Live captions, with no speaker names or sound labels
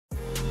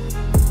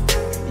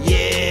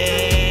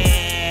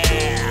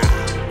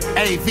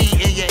AV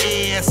in your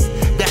ears.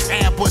 That's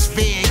Ambush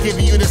Van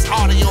giving you this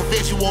audio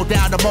visual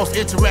down the most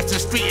interesting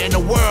street in the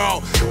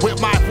world. With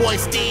my boy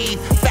Steve,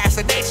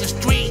 Fascination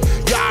Street.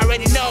 You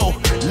already know.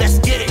 Let's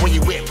get it when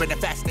you whip in the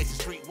Fascination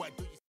Street. What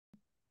do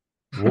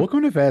you...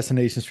 Welcome to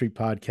Fascination Street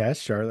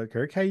Podcast, Charlotte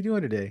Kirk. How you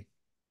doing today?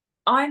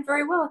 I'm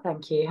very well,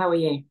 thank you. How are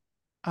you?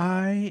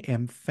 I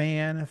am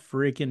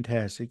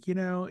fan-freaking-tastic. You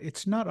know,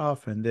 it's not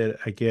often that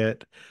I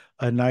get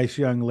a nice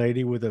young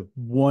lady with a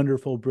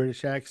wonderful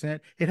British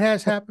accent. It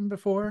has happened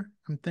before.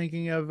 I'm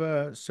thinking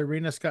of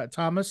Serena Scott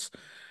Thomas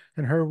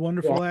and her Yeah.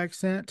 wonderful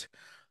accent.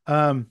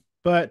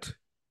 But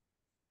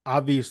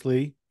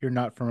obviously, you're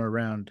not from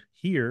around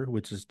here,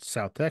 which is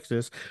South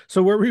Texas.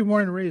 So where were you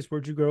born and raised?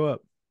 Where'd you grow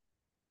up?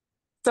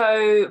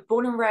 So,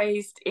 born and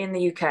raised in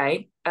the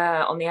UK,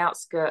 on the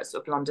outskirts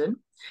of London.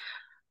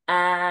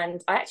 And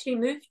I actually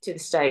moved to the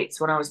States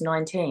when I was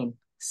 19.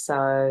 So,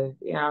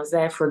 I was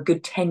there for a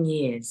good 10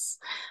 years.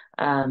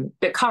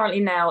 But currently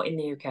now in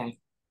the UK.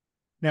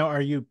 Now,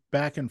 are you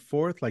back and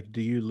forth? Like,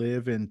 do you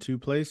live in two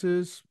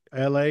places,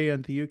 LA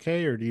and the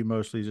UK, or do you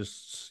mostly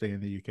just stay in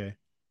the UK?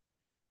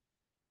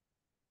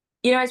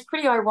 It's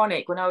pretty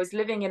ironic. When I was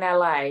living in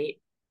LA,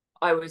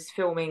 I was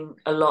filming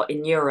a lot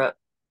in Europe.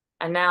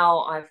 And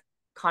now I've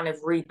kind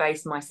of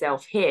rebased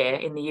myself here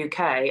in the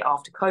UK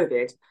after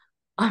COVID.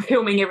 I'm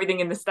filming everything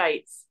in the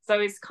States. So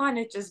it's kind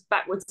of just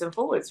backwards and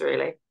forwards,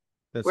 really,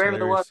 That's wherever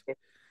the work hilarious.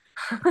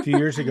 is. A few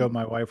years ago,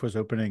 my wife was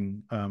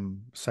opening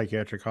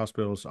psychiatric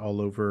hospitals all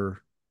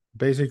over,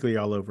 basically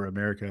all over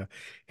America.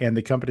 And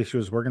the company she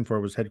was working for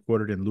was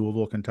headquartered in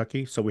Louisville,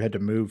 Kentucky. So we had to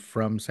move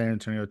from San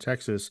Antonio,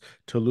 Texas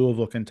to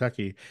Louisville,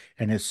 Kentucky.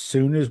 And as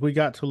soon as we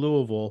got to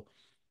Louisville,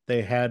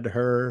 they had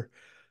her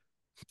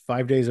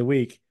 5 days a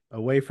week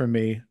away from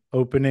me,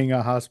 opening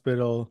a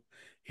hospital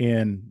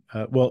in,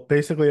 well,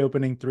 basically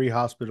opening three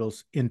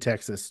hospitals in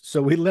Texas.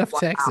 So we left Wow.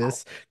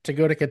 Texas to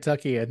go to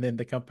Kentucky, and then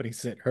the company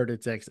sent her to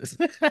Texas.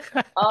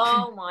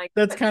 Oh my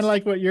That's kind of gosh.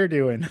 like what you're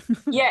doing.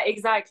 Yeah,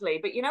 exactly.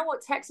 But you know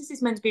what? Texas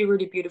is meant to be a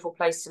really beautiful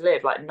place to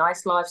live. Like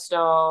nice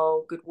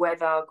lifestyle, good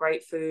weather,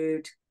 great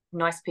food,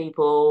 nice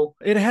people.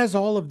 It has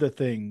all of the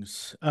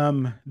things.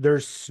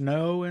 There's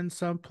snow in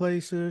some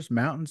places,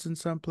 mountains in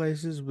some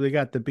places. We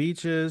got the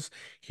beaches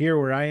here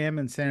where I am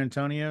in San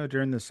Antonio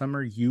during the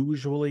summer.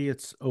 Usually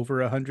it's over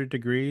 100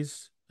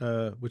 degrees,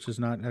 which is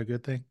not a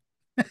good thing.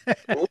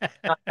 Ooh,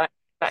 no, no,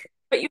 no.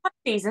 But you have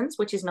seasons,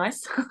 which is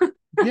nice.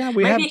 Yeah,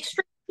 we Maybe have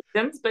extreme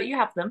seasons, but you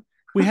have them.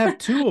 we have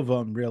two of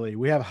them really.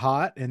 We have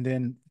hot, and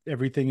then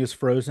everything is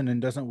frozen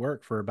and doesn't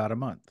work for about a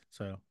month.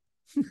 So,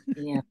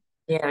 Yeah.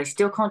 Yeah, they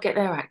still can't get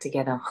their act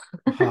together.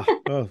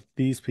 oh,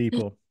 these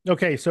people.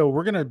 Okay, so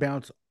we're gonna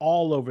bounce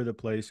all over the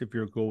place if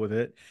you're cool with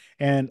it.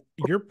 And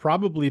you're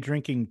probably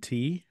drinking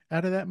tea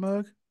out of that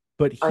mug.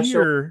 But I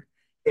sure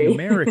here in do.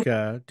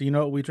 America, do you know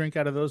what we drink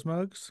out of those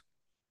mugs?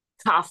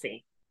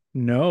 Coffee.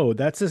 No,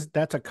 that's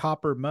a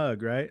copper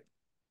mug, right?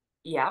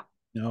 Yeah.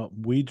 No,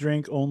 we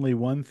drink only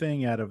one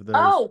thing out of those.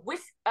 Oh, with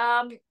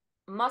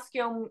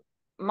Moscow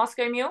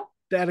Mule.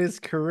 That is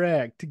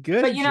correct. But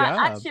Good job.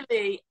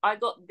 actually, I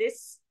got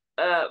this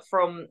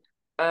from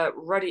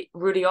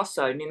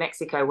Ruidoso, New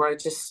Mexico, where I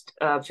just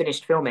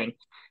finished filming.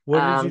 What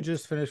did you Um,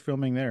 just finish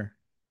filming there?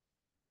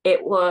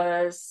 it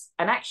was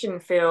an action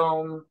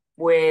film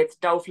with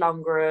Dolph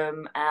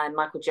Lundgren and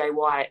Michael J.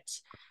 White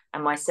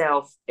and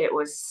myself. It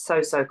was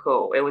so, so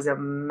cool. It was an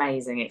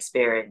amazing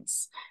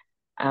experience.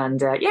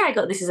 And yeah, I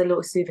got this as a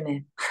little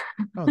souvenir.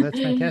 Oh, that's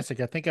fantastic.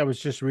 I think I was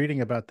just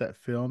reading about that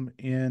film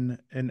in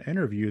an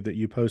interview that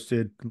you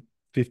posted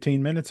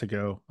 15 minutes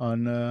ago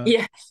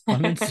Yeah.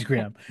 on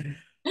Instagram.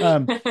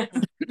 Um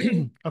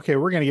okay,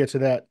 we're gonna get to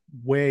that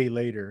way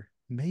later.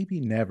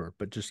 Maybe never,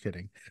 but just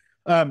kidding.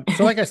 So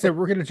like I said,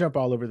 we're gonna jump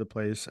all over the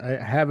place. I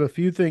have a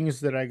few things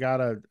that I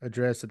gotta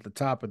address at the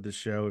top of the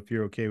show, if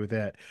you're okay with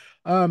that.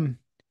 Um,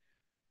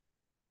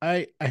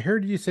 I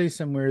heard you say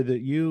somewhere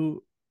that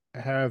you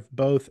have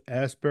both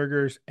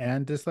Asperger's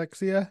and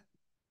dyslexia.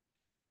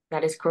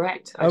 That is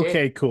correct. I do.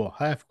 Okay, cool.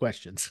 I have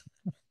questions.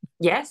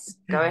 Yes,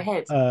 go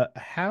ahead.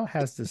 How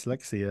has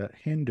dyslexia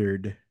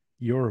hindered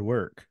your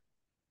work,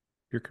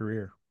 your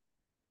career?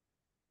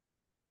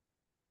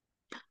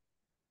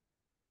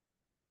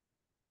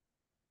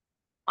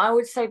 I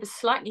would say the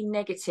slightly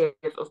negative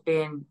of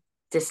being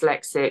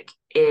dyslexic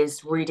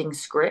is reading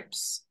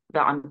scripts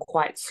that I'm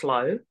quite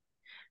slow.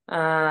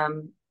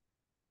 Um,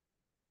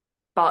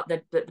 but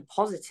the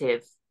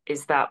positive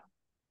is that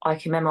I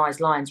can memorize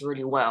lines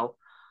really well.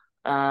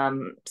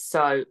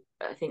 So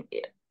I think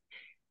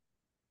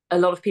a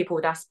lot of people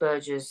with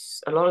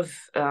Asperger's, a lot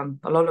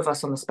of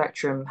us on the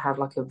spectrum have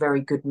like a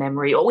very good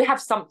memory, or we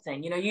have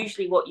something.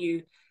 Usually what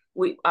you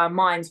we our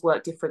minds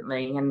work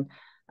differently, and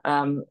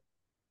um,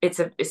 it's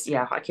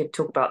yeah. I could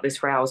talk about this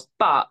for hours,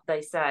 but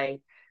they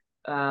say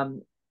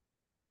um,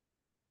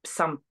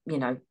 I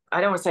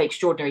don't want to say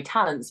extraordinary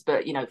talents,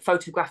 but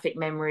photographic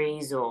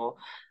memories or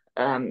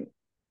um,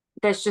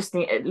 there's just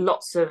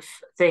lots of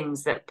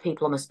things that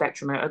people on the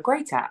spectrum are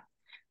great at.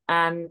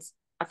 And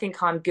I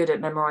think I'm good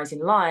at memorizing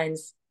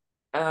lines,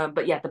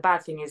 But yeah, the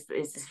bad thing is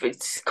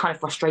it's kind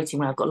of frustrating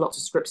when I've got lots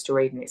of scripts to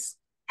read and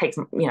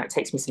it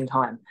takes me some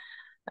time.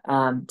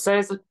 So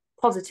there's a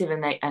positive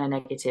and a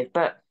negative.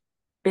 But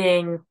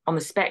being on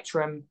the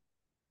spectrum,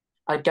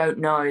 I don't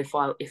know if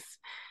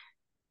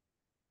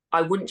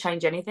I wouldn't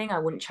change anything. I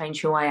wouldn't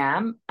change who I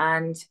am.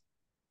 And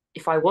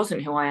if I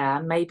wasn't who I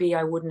am, maybe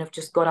I wouldn't have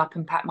just got up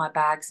and packed my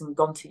bags and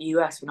gone to the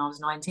US when I was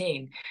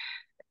 19.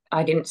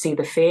 I didn't see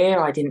the fear.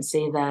 I didn't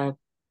see the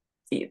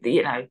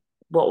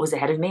what was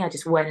ahead of me. I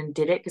just went and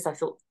did it because I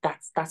thought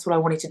that's what I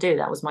wanted to do.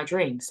 That was my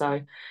dream.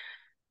 So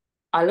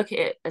I look at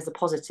it as a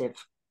positive.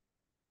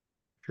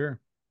 Sure.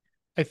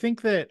 I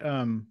think that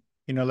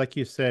like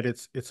you said,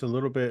 it's a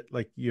little bit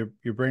like your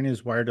brain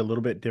is wired a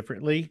little bit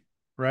differently,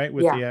 right?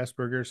 With Yeah. the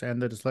Asperger's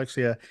and the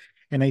dyslexia.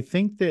 And I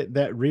think that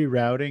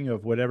rerouting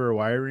of whatever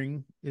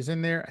wiring is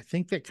in there, I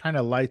think that kind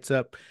of lights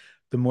up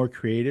the more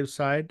creative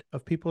side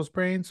of people's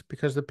brains,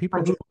 because the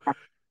people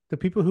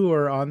who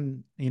are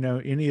on,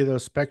 any of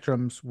those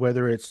spectrums,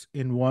 whether it's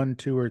in one,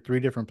 two, or three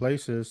different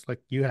places, like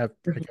you have,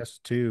 I guess,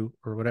 two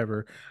or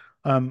whatever,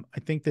 I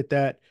think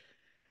that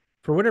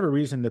for whatever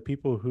reason, the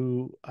people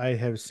who I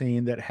have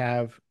seen that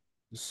have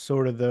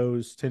sort of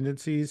those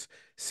tendencies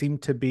seem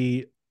to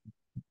be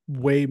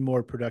way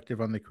more productive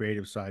on the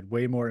creative side,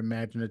 way more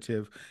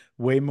imaginative,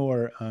 way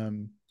more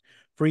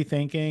free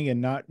thinking,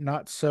 and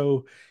not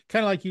so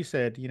kind of like you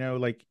said,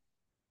 like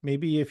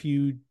maybe if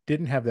you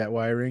didn't have that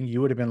wiring,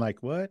 you would have been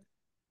like, what?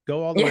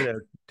 Go all the way Yeah.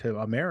 to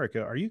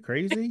America? Are you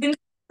crazy?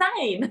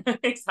 Insane.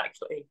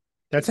 Exactly.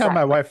 That's how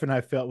my Exactly. wife and I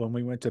felt when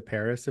we went to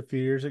Paris a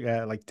few years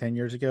ago, like 10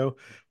 years ago.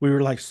 We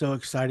were like so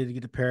excited to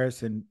get to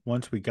Paris. And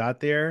once we got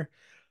there,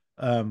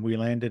 we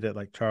landed at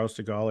like Charles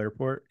de Gaulle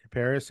Airport in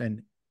Paris.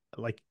 And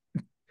like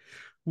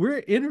we're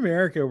in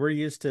America, we're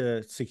used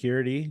to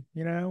security,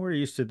 we're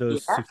used to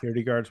those Yeah.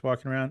 security guards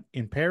walking around.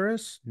 In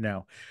Paris,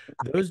 no.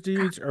 Those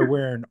dudes are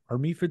wearing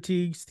army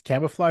fatigues,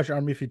 camouflage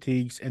army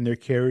fatigues, and they're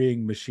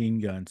carrying machine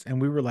guns.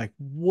 And we were like,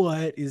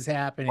 what is Wow.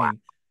 happening?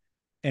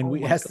 And Oh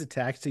we my asked God. the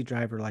taxi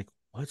driver, like,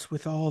 what's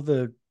with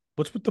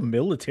the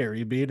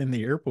military being in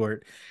the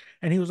airport?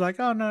 And he was like,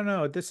 oh, no,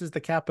 no, this is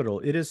the capital.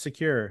 It is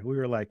secure. We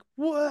were like,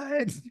 what? Are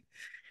And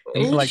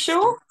then you like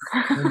sure?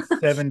 then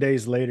 7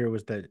 days later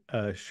was that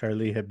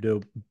Charlie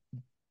Hebdo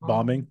Oh,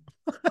 bombing.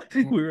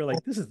 We were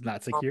like, this is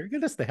not secure.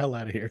 Get us the hell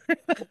out of here.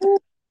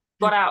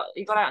 got out.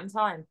 You got out in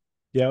time.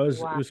 Yeah, it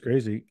Wow. was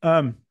crazy.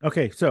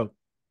 Okay, so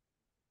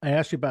I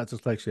asked you about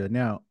dyslexia.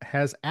 Now,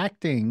 has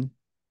acting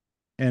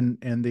and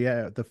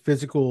the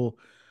physical,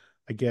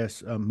 I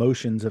guess,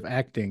 motions of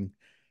acting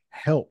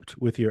helped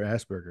with your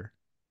Asperger?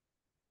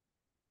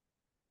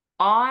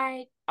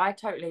 I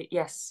totally,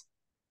 yes,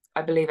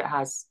 I believe it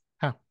has.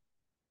 How?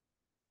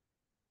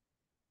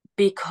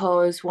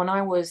 Because when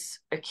I was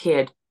a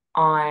kid,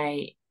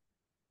 I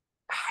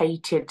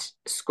hated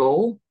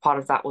school. Part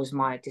of that was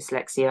my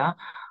dyslexia.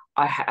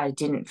 I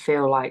didn't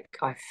feel like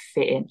I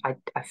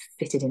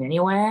fitted in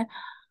anywhere.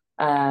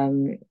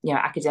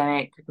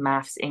 Academic,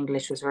 maths,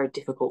 English was very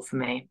difficult for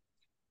me.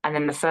 And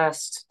then the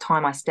first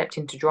time I stepped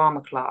into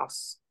drama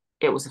class,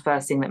 it was the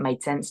first thing that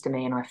made sense to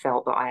me, and I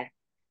felt that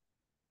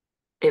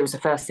it was the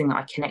first thing that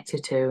I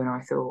connected to, and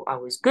I thought I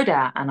was good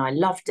at, and I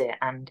loved it.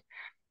 And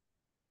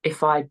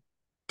if I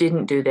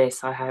didn't do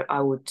this, I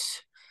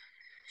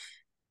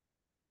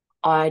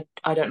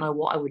don't know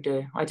what I would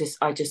do. I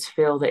just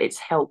feel that it's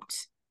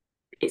helped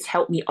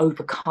me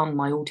overcome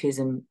my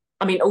autism.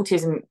 I mean,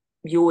 autism,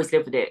 you always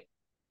live with it.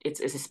 It's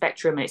a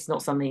spectrum, and it's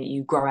not something that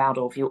you grow out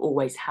of. You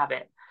always have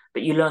it,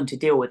 but you learn to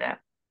deal with it.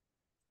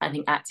 I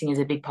think acting is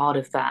a big part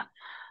of that.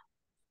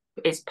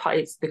 It's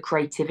the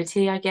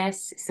creativity, I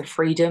guess. It's the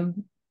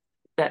freedom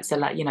that's a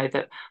lot,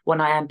 that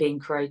when I am being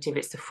creative,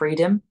 it's the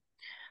freedom.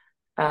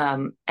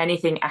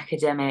 Anything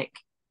academic,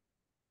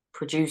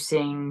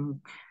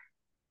 producing,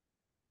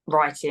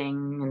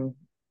 writing, and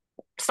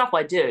stuff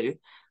I do,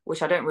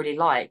 which I don't really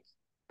like,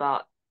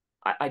 but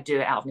I do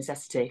it out of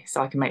necessity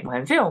so I can make my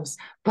own films.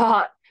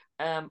 But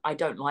I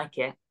don't like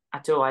it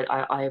at all.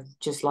 I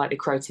just like the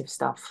creative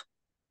stuff.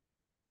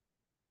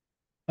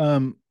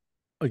 Um,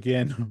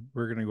 Again,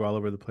 we're gonna go all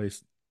over the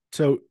place.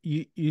 So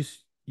you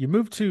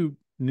moved to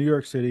New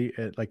York City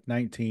at like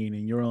 19,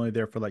 and you were only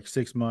there for like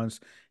 6 months,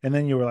 and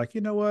then you were like,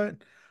 you know what?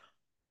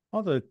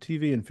 All the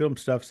TV and film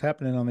stuff's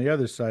happening on the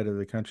other side of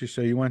the country, so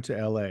you went to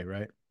LA,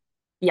 right?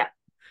 Yeah.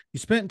 You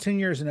spent 10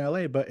 years in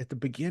LA, but at the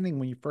beginning,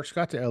 when you first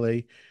got to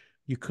LA,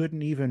 you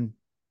couldn't even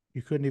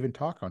you couldn't even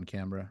talk on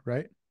camera,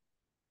 right?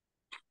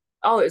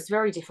 Oh, it's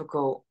very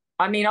difficult.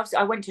 I mean, obviously,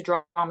 I went to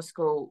drama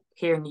school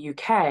here in the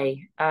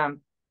UK,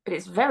 but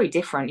it's very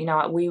different.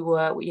 I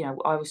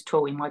was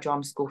taught in my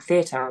drama school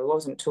theatre. I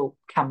wasn't taught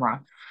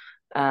camera.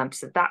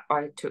 So that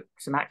I took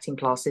some acting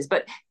classes,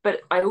 but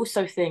I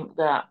also think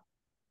that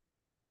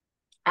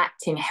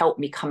acting helped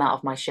me come out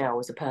of my shell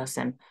as a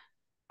person.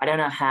 I don't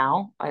know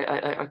how.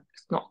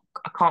 It's not.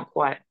 I can't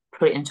quite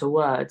put it into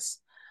words.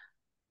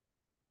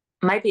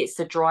 Maybe it's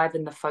the drive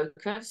and the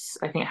focus.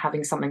 I think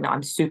having something that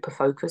I'm super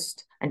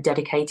focused and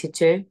dedicated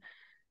to,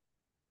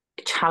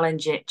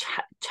 challenging,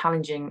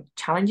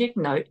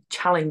 no,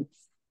 challenge.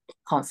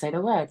 Can't say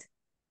the word.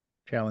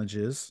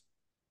 Challenges.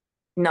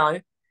 No. No,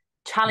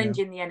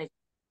 Challenging the energy.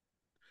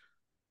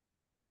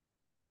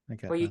 I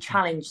got Where you nothing.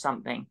 challenge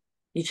something.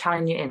 You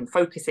challenge it in.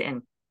 Focus it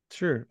in.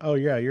 Sure. Oh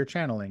yeah, you're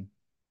channeling.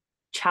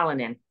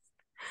 Challenging.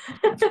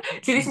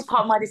 See, this is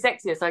part of my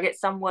dyslexia, so I get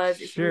some words.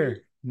 It's really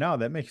Sure. No,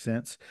 that makes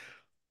sense.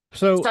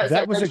 So so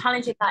that was a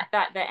challenging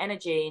that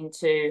energy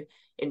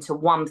into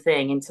one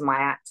thing, into my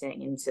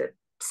acting, into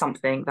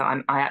something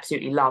that I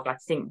absolutely love. I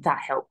think that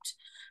helped.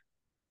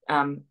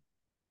 Um,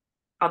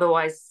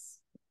 Otherwise,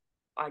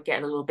 I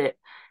get a little bit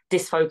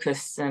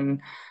disfocused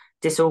and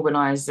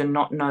disorganized and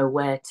not know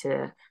where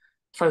to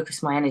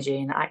focus my energy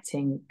in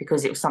acting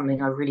because it was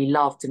something I really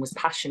loved and was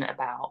passionate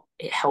about.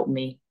 It helped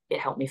me. It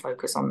helped me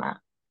focus on that.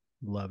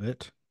 love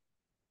it.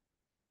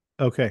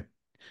 Okay.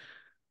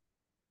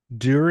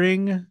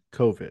 During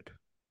COVID,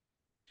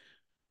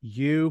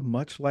 you,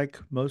 much like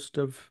most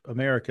of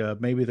America,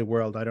 maybe the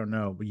world, I don't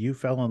know, but you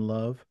fell in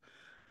love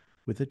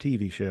with a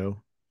TV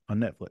show on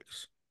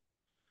Netflix.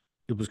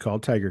 It was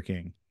called Tiger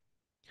King.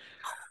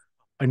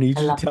 I need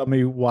I you to love. tell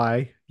me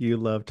why you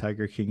love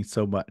Tiger King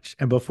so much.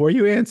 And before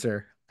you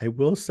answer, I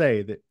will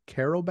say that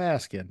Carol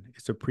Baskin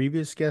is a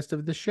previous guest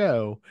of the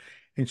show,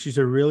 and she's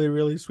a really,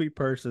 really sweet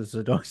person.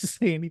 So don't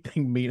say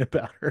anything mean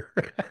about her.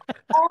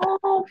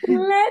 Oh,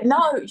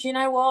 no, do you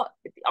know what?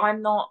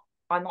 I'm not.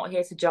 I'm not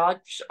here to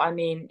judge. I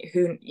mean,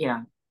 who you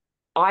know?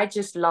 I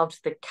just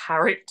loved the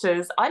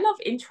characters. I love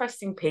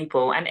interesting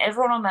people, and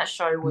everyone on that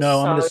show was No,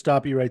 I'm going to so.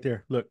 stop you right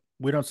there. Look,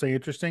 we don't say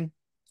interesting.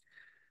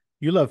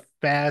 You love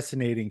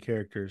fascinating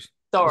characters.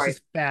 This Sorry.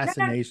 is No, no,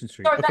 Fascination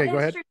Street. sorry. Okay, That go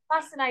is ahead. true,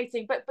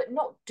 fascinating, but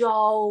not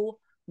dull,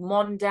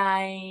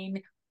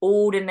 mundane,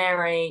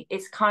 ordinary.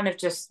 It's kind of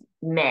just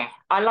meh.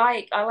 I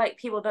like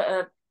people that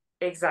are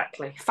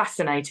exactly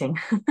fascinating,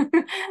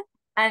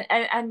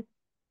 and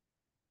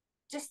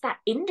just that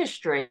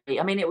industry.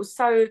 I mean, it was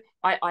so.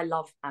 I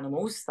love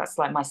animals. That's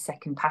like my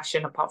second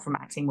passion, apart from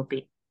acting, would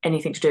be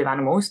anything to do with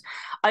animals.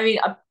 I mean,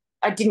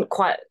 I didn't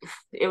quite.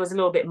 It was a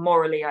little bit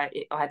morally. I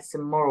had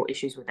some moral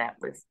issues with that,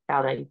 with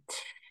how they,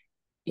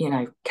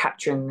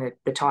 capturing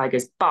the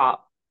tigers.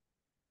 But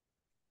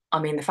I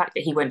mean, the fact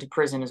that he went to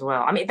prison as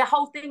well. I mean, the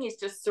whole thing is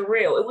just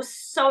surreal. It was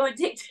so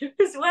addictive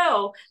as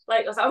well.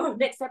 Like I was like, oh,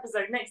 next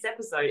episode, next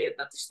episode.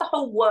 Just the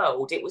whole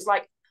world. It was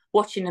like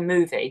watching a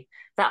movie.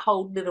 That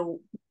whole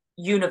little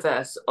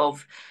universe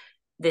of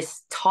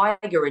this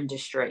tiger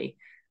industry,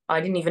 I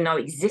didn't even know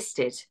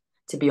existed,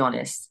 to be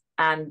honest.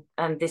 And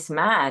this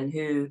man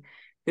who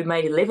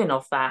made a living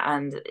off that,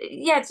 and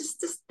yeah,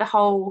 just the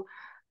whole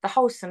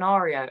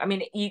scenario. I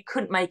mean, you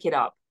couldn't make it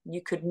up.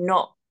 You could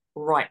not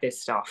write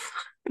this stuff.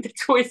 The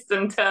twists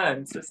and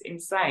turns was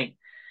insane.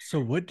 So,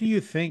 what do you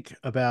think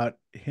about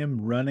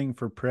him running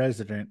for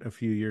president a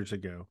few years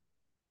ago?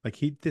 Like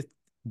he did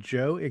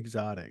Joe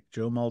Exotic,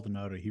 Joe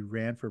Maldonado, he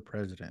ran for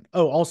president.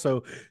 Oh,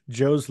 also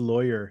Joe's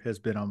lawyer has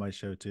been on my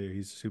show too.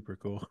 He's super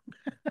cool.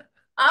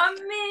 I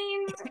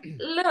mean,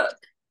 look,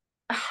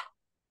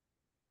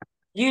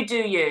 you do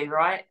you,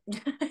 right?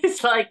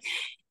 It's like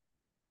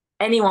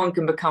anyone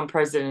can become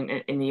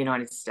president in the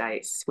United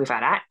States. We've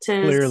had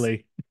actors,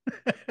 Clearly.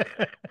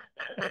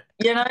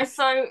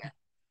 so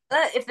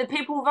if the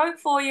people vote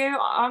for you,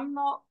 I'm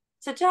not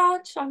to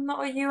judge. I'm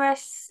not a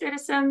US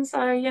citizen,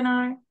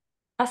 so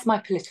that's my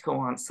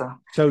political answer.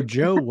 So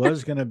Joe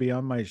was going to be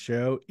on my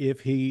show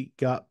if he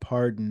got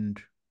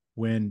pardoned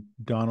when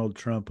Donald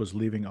Trump was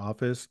leaving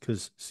office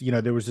because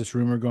there was this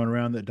rumor going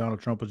around that Donald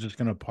Trump was just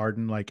going to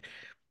pardon like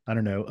I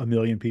don't know, a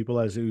million people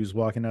as he was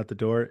walking out the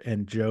door,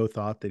 and Joe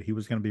thought that he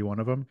was going to be one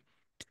of them.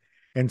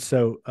 And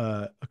so,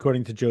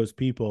 according to Joe's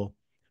people,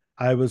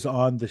 I was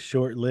on the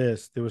short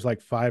list. There was like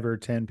 5 or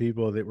 10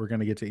 people that were going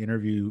to get to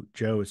interview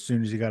Joe as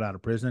soon as he got out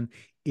of prison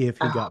if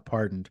he Oh, got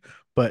pardoned.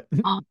 But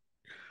oh, oh, that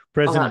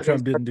President would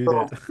have Trump been didn't do so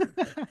cool.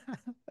 that.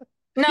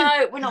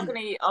 No, we're not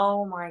going to.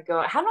 Oh my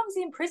God. How long is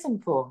he in prison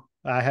for?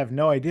 I have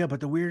no idea. But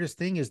the weirdest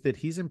thing is that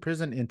he's in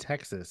prison in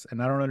Texas,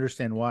 and I don't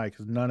understand why,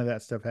 because none of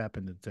that stuff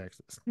happened in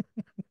Texas.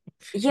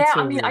 It's Yeah, I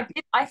so mean, weird.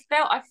 I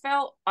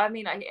felt, I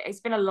mean, it's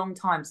been a long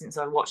time since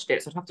I watched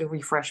it, so I'd have to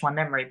refresh my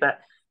memory, but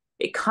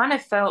it kind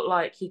of felt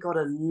like he got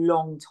a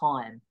long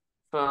time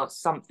for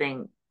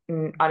something.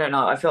 I don't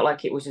know. I felt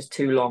like it was just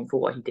too long for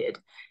what he did.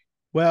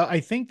 Well, I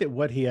think that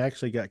what he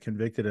actually got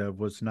convicted of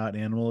was not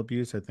animal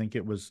abuse. I think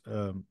it was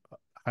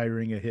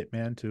hiring a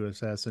hitman to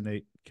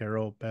assassinate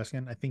Carol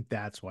Baskin. I think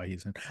that's why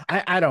he's in.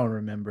 I don't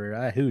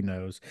remember. Who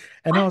knows?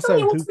 And I thought also,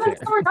 it who was, no, cares?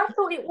 sorry, I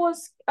thought it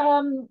was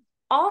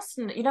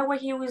arson, where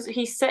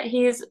he set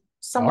his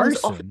someone's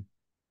office. Arson.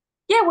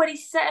 Yeah, when he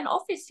set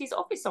his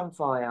office on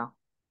fire.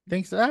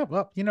 Thinks. Ah,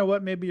 well, you know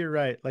what? Maybe you're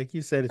right. Like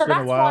you said, it's So been a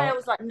that's why I while.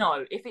 was like,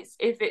 no,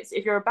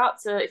 if you're about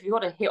to, if you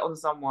got a hit on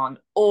someone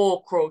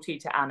or cruelty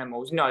to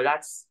animals, no,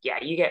 that's,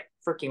 yeah, you get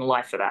freaking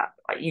life for that.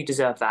 Like, you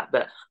deserve that.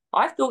 But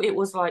I thought it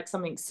was like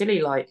something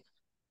silly, like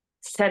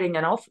setting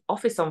an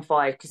office on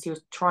fire because he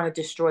was trying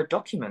to destroy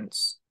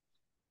documents.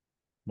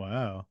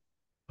 Wow.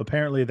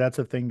 Apparently, that's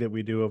a thing that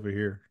we do over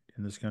here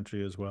in this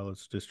country as well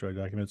as destroy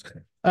documents.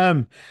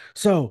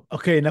 So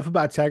okay, enough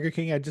about Tiger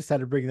King. I just had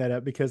to bring that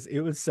up because it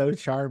was so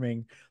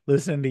charming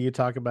listening to you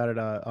talk about it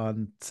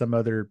on some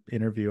other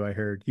interview I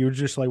heard. You were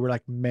just like, we're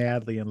like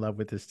madly in love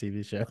with this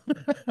TV show.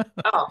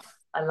 Oh,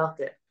 I loved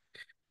it.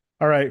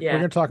 All right, we're Yeah.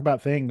 gonna talk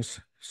about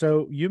things.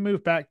 So you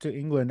moved back to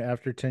England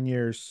after 10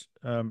 years.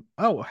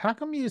 Oh, how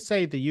come you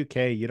say the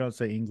UK? You don't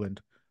say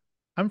England.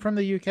 I'm from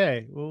the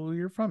UK. Well,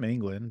 you're from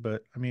England,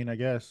 but I mean, I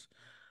guess.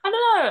 I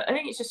don't know. I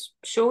think it's just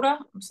shorter.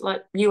 It's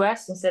like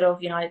US instead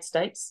of United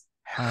States.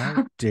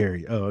 How dare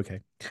you? Oh,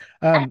 okay.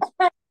 Um,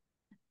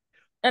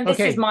 And this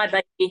is okay. my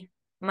baby.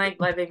 My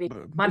baby.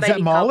 My Is that baby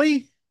cub.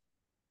 Molly?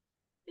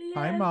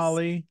 Hi, Yes.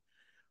 Molly.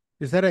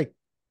 Is that a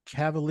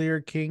Cavalier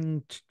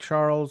King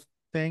Charles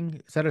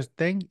thing? Is that a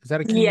thing? Is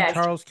that a King Yes.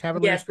 Charles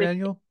Cavalier Yes, but she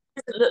Spaniel?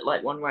 doesn't look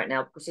like one right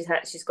now because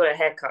she's got a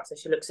haircut, so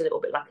she looks a little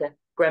bit like a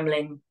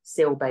gremlin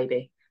seal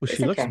baby. Well, But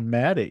she it's looks okay.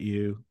 mad at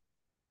you.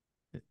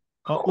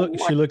 Oh, look,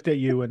 Oh, she looked at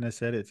you when I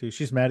said it too.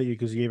 She's mad at you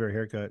because you gave her a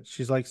haircut.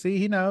 She's like, see,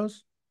 he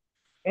knows.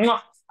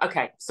 mwah.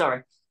 Okay,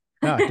 sorry.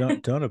 No,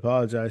 don't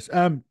apologize.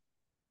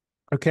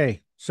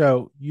 Okay,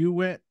 so you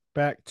went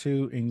back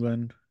to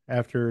England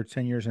after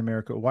 10 years in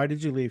America. Why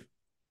did you leave?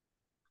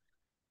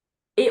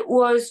 It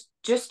was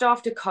just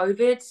after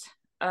COVID.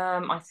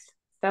 I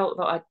felt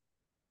that I'd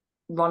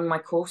run my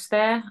course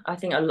there. I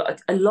think a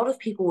lot of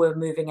people were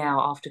moving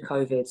out after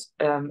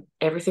COVID.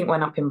 Everything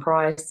went up in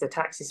price, the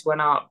taxes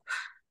went up,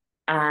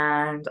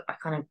 and I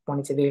kind of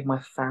wanted to be with my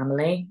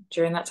family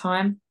during that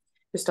time,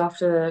 just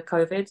after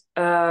COVID.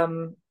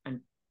 And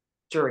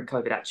during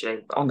COVID,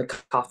 actually, on the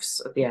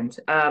cuffs at the end.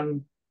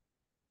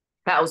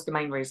 That was the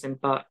main reason.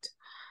 But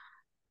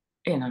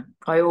I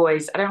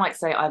don't like to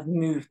say I've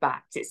moved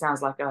back. It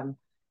sounds like I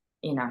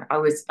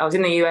was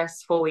in the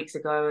US 4 weeks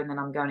ago, and then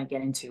I'm going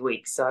again in 2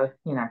 weeks. So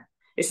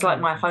it's Oh, like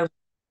my okay.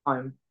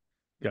 home.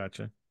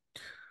 Gotcha.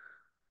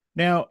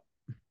 Now,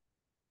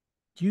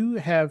 you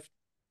have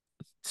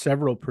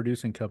several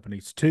producing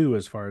companies too,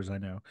 as far as I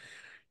know.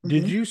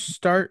 Did Mhm. you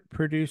start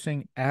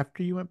producing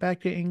after you went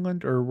back to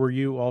England, or were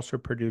you also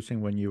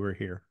producing when you were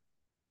here?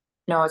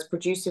 No, I was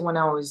producing when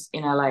I was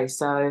in LA.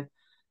 So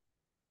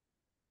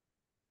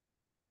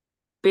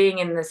being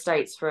in the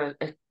States for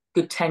a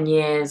good 10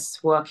 years,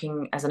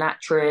 working as an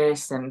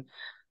actress, and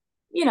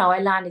I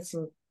landed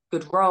some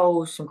good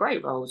roles, some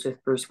great roles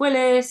with Bruce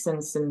Willis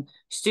and some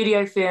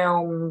studio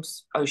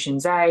films,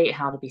 Ocean's 8,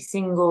 How to Be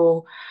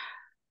Single.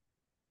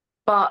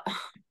 But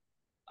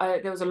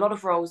there was a lot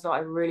of roles that I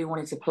really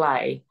wanted to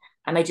play,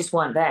 and they just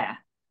weren't there.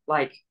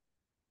 Like,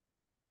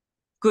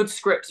 good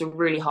scripts are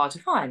really hard to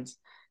find.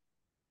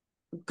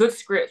 Good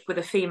scripts with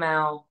a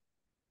female,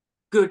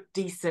 good,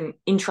 decent,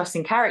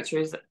 interesting character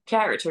is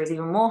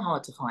even more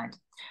hard to find.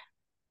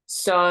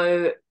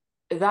 So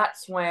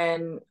that's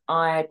when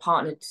I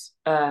partnered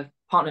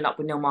up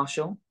with Neil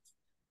Marshall,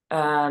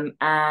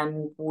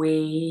 and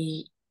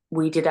we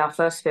did our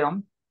first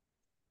film,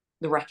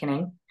 The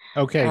Reckoning.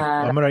 Okay, Uh,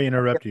 I'm going to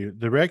interrupt you.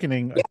 The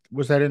Reckoning,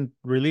 was that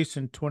released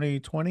in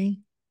 2020?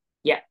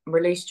 yeah,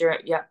 released during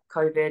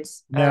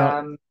COVID.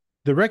 Now,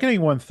 The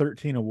Reckoning won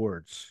 13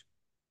 awards.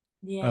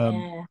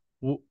 Um,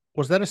 Yeah,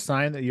 was that a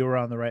sign that you were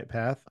on the right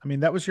path? I mean,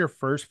 that was your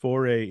first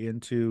foray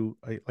into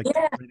like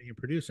yeah, writing and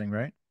producing,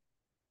 right?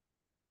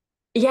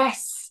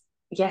 yes,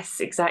 yes,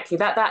 exactly.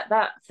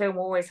 That film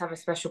will always have a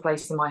special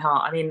place in my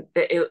heart. I mean,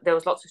 there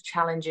was lots of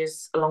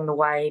challenges along the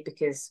way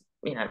because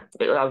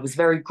I was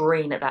very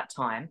green at that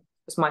time. It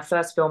was my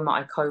first film that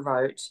I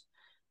co-wrote,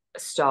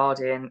 starred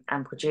in,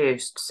 and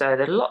produced. So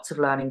there are lots of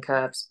learning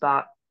curves,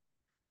 but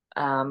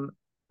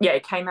yeah,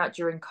 it came out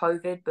during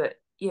COVID. But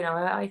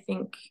I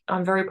think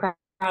I'm very proud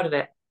of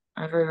it.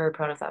 I'm very, very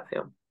proud of that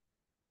film.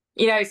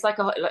 It's like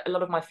a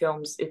lot of my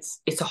films.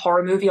 It's a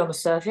horror movie on the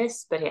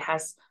surface, but it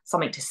has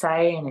something to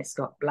say, and it's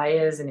got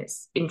layers, and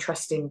it's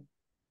interesting,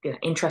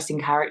 interesting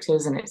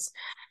characters, and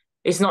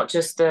it's not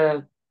just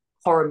a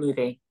horror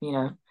movie.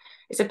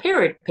 It's a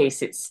period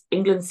piece. It's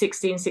England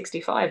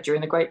 1665 during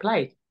the Great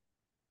Plague.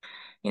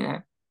 You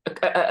know,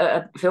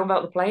 a film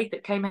about the plague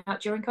that came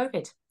out during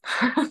COVID.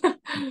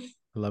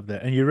 I love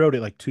that. And you wrote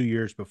it like 2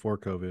 years before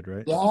COVID,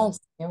 right? Yes,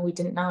 we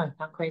didn't know.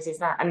 How crazy is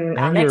that? And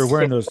our And you were next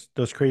wearing film.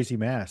 those crazy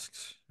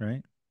masks,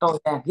 right? Oh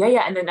yeah, yeah,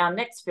 yeah. And then our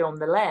next film,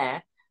 The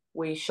Lair,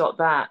 we shot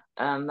that.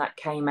 That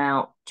came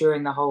out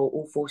during the whole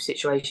awful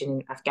situation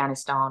in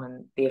Afghanistan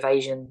and the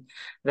invasion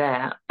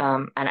there.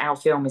 And our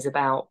film is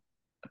about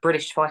a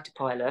British fighter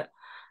pilot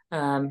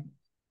um,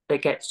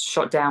 that gets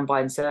shot down by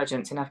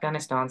insurgents in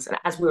Afghanistan. So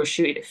as we were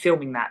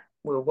filming that,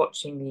 we were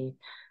watching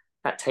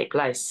that take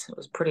place. It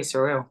was pretty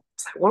surreal.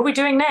 It's like, what are we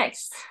doing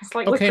next? It's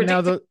like we're Okay,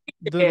 now predicting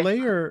the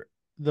here.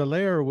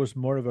 layer was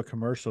more of a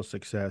commercial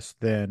success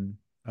than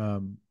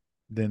the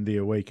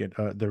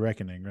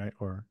Reckoning, right?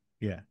 Or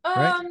yeah,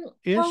 right?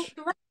 Well, Ish.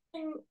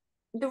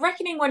 the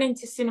Reckoning went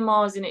into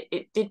cinemas and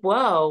it did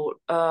well.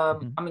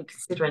 Mhm. I mean,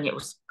 considering it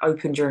was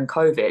open during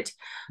COVID,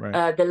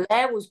 Right. the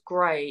Lair was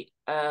great.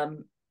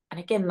 And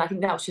again, I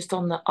think that was just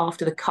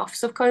after the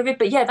cuffs of COVID.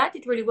 But yeah, that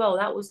did really well.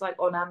 That was like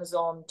on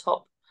Amazon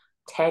top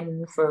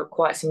 10 for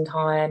quite some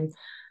time.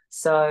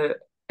 So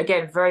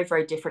again, very,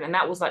 very different. And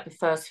that was like the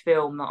first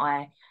film that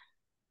I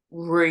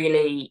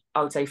really,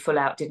 I would say, full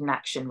out did an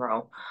action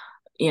role.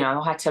 You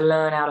know, I had to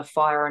learn how to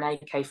fire an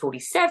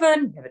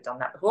AK-47. Never done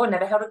that before.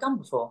 Never held a gun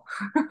before,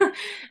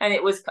 and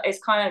it's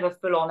kind of a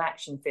full on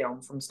action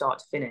film from start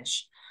to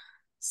finish.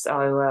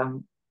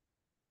 So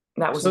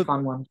that was a So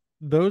fun one.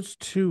 those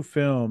two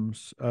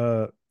films,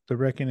 The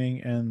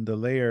Reckoning and The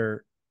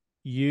Lair,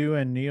 you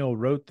and Neil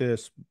wrote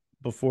this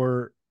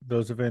before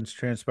those events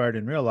transpired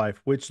in real life,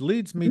 which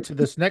leads me to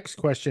this next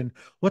question.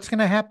 What's going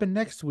to happen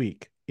next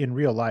week in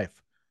real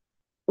life?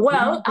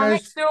 Well, our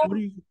next What do film,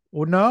 you,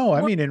 well, no, I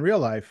well, mean, in real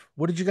life,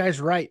 what did you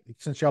guys write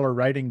since y'all are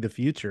writing the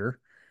future?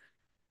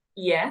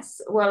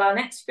 yes. Well, our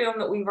next film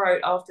that we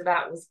wrote after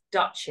that was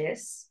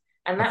Duchess,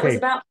 and that was Okay.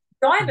 about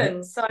th-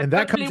 diamonds. So and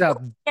hopefully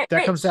we'll get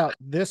that comes rich. out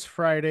this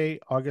Friday,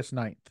 August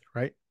 9th,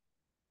 right?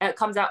 It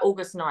comes out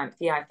August 9th.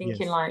 Yeah, I think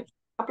in Yes. like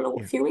a couple of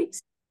Yeah. few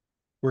weeks.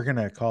 We're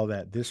gonna call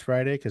that this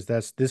Friday because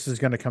this is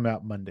gonna come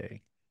out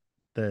Monday.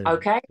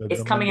 Okay. It's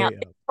The coming out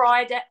Monday this of.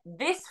 Friday.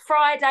 This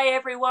Friday,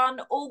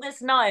 everyone,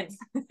 August 9th.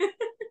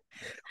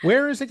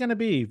 Where is it gonna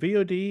be?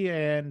 VOD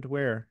and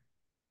where?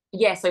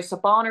 Yeah, so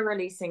Sabana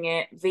releasing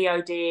it,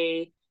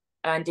 VOD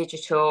and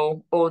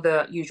digital, all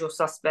the usual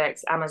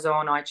suspects,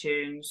 Amazon,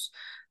 iTunes,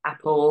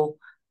 Apple.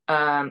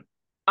 I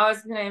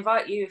was going to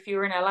invite you if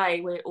you're in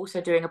LA. We're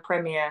also doing a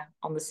premiere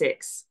on the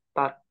 6th,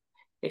 but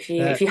if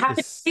That you happen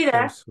is to be so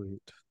there,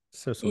 sweet.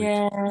 So sweet.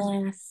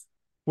 yes.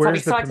 So I'm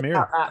Where's the excited about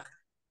premiere? that.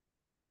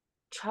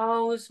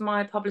 Charles,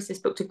 my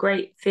publicist, booked a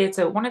great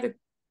theatre, one of the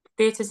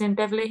theatres in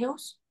Beverly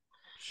Hills.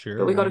 But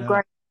Sure, we why got a not?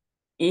 great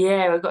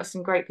Yeah, we've got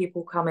some great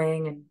people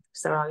coming, and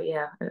so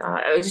yeah,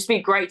 it would just be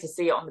great to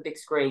see it on the big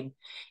screen.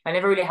 I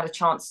never really had a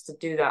chance to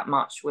do that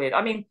much with.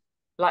 I mean,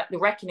 like The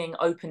Reckoning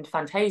opened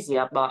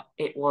Fantasia, but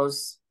it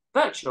was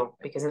virtual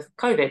because of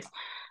COVID.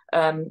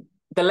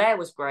 The Lair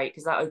was great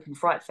because that opened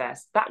Fright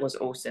Fest. That was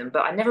awesome,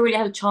 but I never really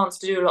had a chance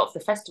to do a lot of the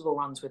festival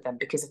runs with them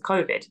because of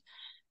COVID.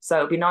 So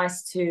it'd be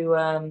nice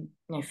to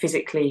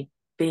physically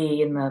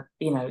be in the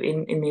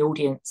in the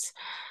audience,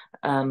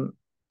 um,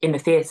 in the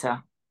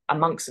theatre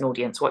amongst an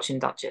audience watching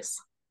Duchess.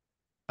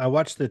 I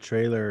watched the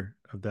trailer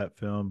of that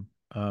film,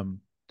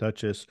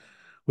 Duchess,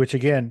 which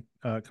again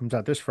comes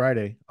out this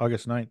Friday,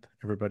 August 9th,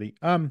 everybody.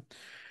 I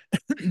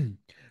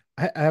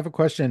have a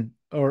question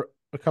or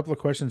a couple of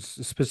questions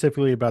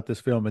specifically about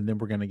this film, and then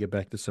we're going to get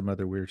back to some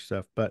other weird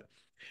stuff. But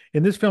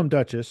in this film,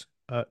 Duchess,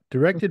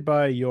 directed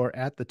by your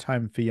at the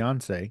time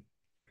fiance,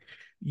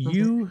 Mm-hmm.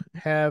 you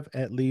have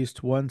at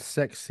least one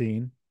sex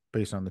scene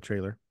based on the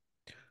trailer.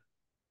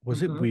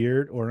 Was it Mm-hmm.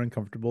 weird or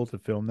uncomfortable to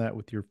film that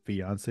with your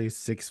fiance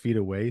 6 feet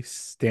away,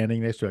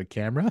 standing next to a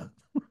camera?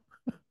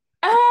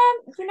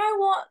 You know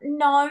what?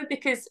 No,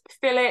 because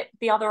Philip,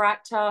 the other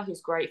actor,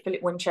 who's great,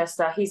 Philip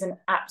Winchester, he's an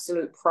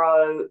absolute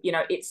pro. You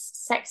know, its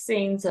sex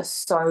scenes are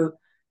so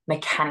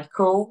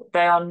mechanical.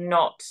 They are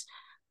not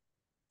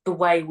the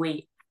way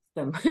we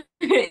them.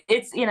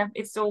 It's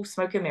it's all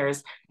smoke and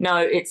mirrors. No,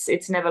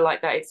 it's never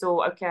like that. It's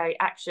all okay,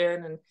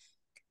 action and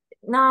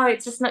no,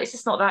 it's just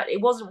not that. It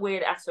wasn't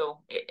weird at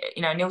all.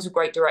 Neil's a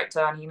great director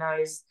and he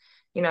knows,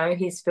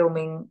 he's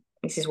filming.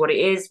 This is what it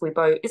is. We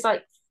both. It's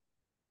like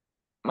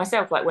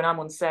myself. Like when I'm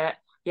on set,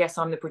 yes,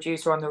 I'm the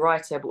producer, I'm the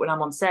writer, but when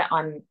I'm on set,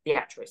 I'm the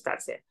actress.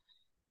 That's it.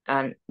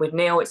 And with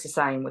Neil, it's the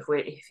same.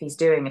 If he's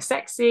doing a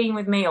sex scene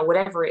with me or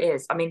whatever it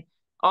is. I mean,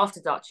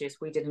 after Duchess,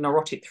 we did an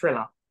erotic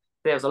thriller.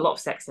 There was a lot of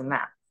sex in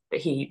that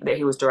he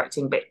was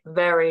directing, but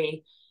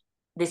very.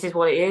 This is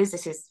what it is.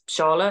 This is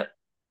Charlotte.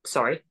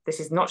 Sorry, this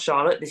is not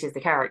Charlotte. This is the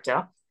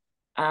character.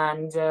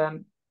 And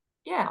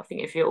yeah, I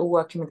think if you're all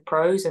working with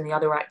pros and the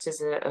other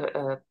actors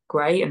are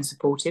great and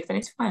supportive, then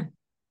it's fine.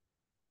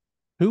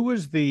 Who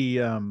was the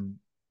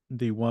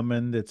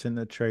woman that's in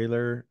the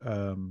trailer?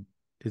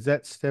 Is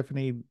that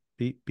Stephanie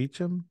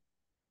Beacham?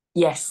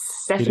 Yes, It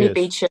Stephanie is.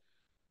 Beecher.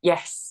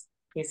 Yes,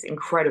 is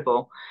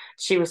incredible.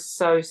 She was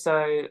so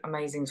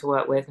amazing to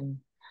work with, and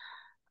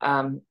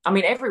I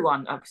mean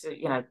everyone.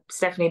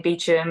 Stephanie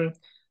Beecham,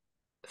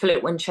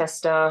 Philip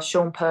Winchester,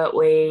 Sean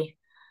Pertwee,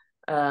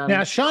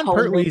 Now,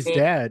 Cole Meany.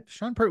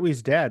 Sean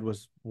Pertwee's dad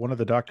was one of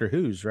the Doctor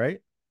Who's, right?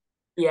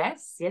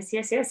 Yes,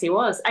 he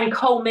was, and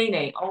Cole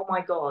Meany. Oh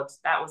my God,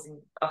 that was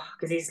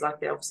because he's like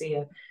obviously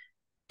a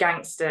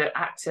gangster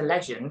actor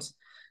legend. Yeah,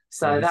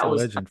 So he's that a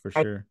was legend for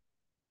sure.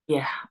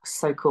 yeah,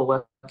 so cool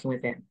working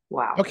with him.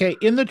 Wow. Okay,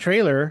 in the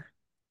trailer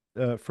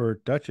for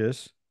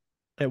Duchess,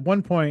 at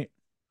one point,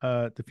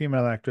 the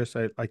female actress,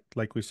 I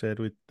like we said,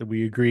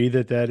 we agree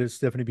that that is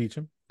Stephanie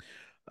Beacham.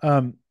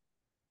 Um,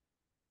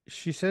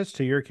 she says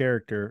to your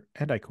character,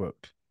 and I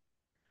quote,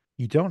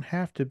 "You don't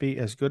have to be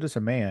as good as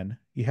a man.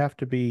 You have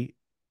to be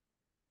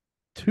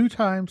two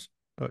times.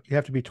 You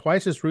have to be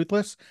twice as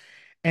ruthless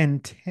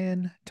and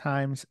 10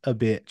 times a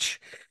bitch."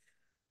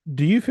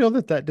 Do you feel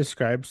that that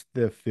describes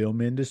the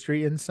film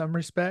industry in some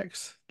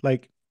respects?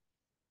 Like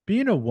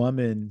being a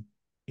woman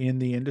in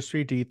the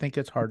industry, do you think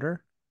it's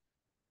harder?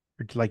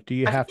 Or like, do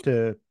you I have think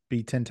to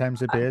be 10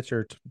 times a I, bitch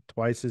or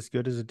twice as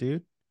good as a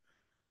dude?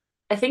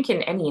 I think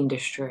in any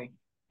industry,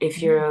 if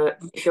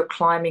Mm. you're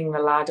climbing the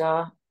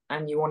ladder,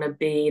 and you want to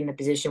be in the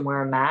position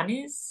where a man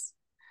is,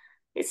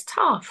 it's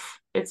tough.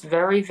 It's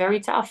very, very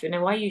tough. In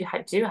a way, you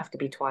do have to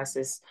be twice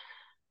as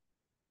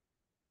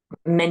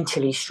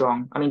mentally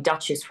strong. I mean,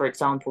 Duchess, for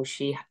example,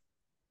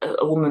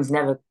 a woman's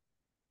never,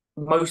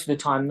 most of the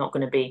time, not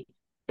going to be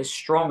as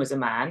strong as a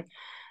man.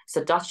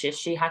 So Duchess,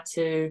 she had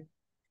to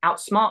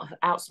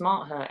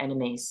outsmart her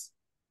enemies.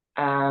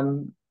 I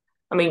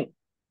mean,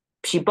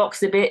 she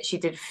boxed a bit. She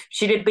did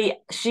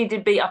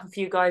beat up a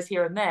few guys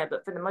here and there,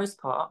 but for the most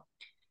part,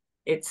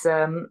 it's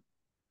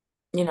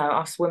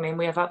us women,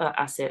 we have other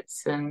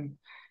assets, and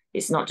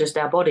it's not just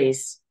our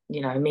bodies.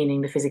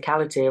 Meaning the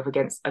physicality of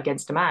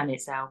against a man.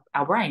 It's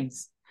our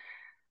brains.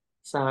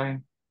 So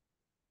I'm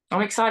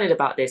excited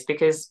about this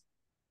because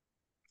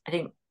I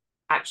think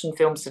action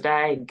films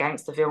today and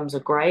gangster films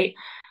are great,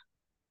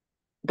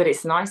 but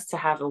it's nice to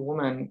have a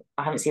woman.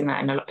 I haven't seen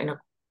that in a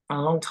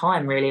long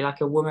time, really,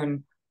 like a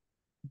woman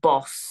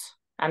boss.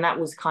 And that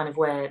was kind of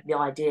where the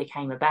idea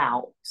came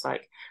about. It's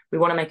like, we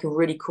want to make a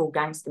really cool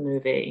gangster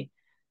movie.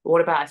 But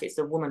what about if it's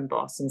a woman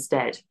boss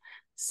instead?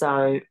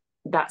 So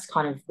that's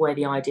kind of where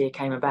the idea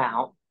came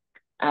about.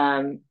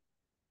 Yeah,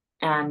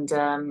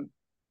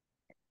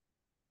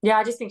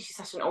 I just think she's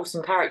such an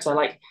awesome character.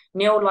 Like,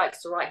 Neil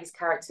likes to write his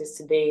characters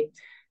to be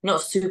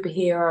not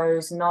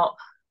superheroes, not,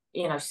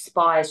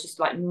 spies, just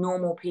like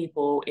normal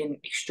people in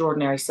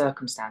extraordinary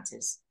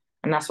circumstances.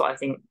 And that's what I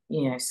think,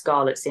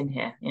 Scarlett's in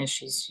here.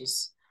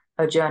 She's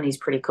her journey's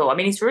pretty cool. I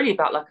mean, it's really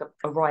about like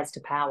a rise to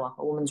power,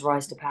 a woman's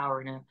rise to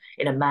power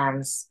in a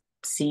man's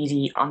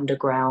seedy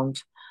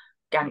underground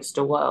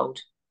gangster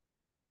world.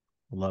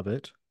 Love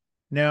it.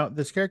 Now,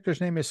 this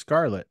character's name is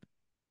Scarlett.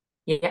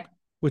 Yeah.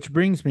 Which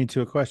brings me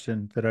to a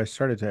question that I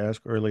started to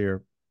ask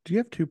earlier. Do you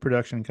have two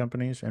production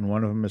companies and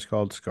one of them is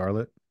called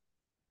Scarlett?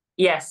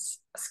 Yes,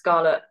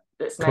 Scarlett.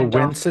 That's named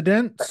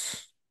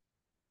Coincidence?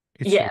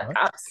 Yeah,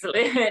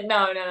 absolutely.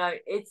 No.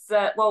 It's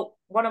well,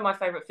 one of my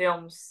favorite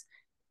films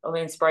of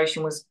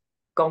inspiration was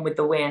Gone with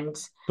the Wind.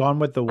 Gone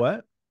with the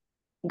what?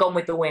 Gone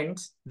with the Wind.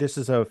 This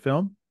is a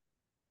film?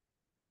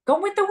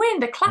 Gone with the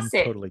Wind, a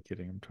classic. I'm totally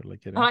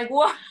kidding. Like,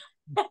 what?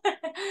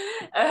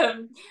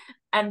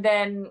 And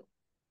then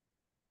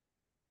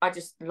I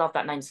just love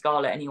that name,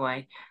 Scarlett,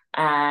 anyway.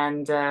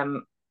 And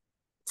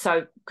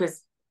so,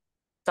 because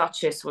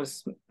Duchess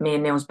was me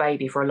and Neil's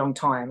baby for a long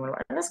time, we're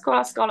like, let's call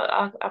our Scarlett,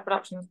 our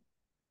production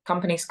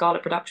company,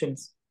 Scarlett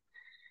Productions.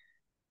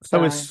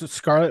 So is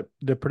Scarlett,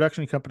 the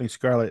production company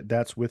Scarlett,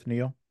 that's with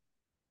Neil?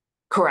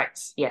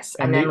 Correct, yes.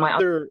 And then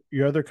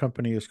your other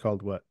company is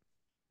called what?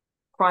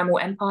 Primal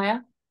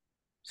Empire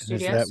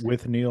Studios. Is that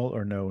with Neil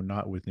or no,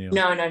 not with Neil?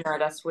 No.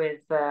 That's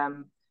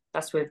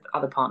with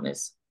other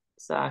partners.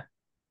 So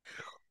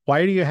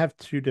why do you have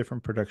two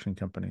different production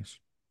companies?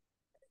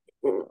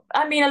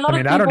 I mean,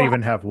 I don't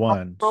even have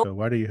one. So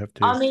why do you have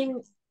two? I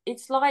mean,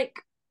 it's like,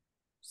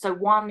 so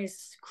one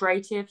is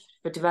creative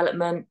for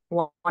development,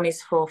 one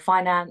is for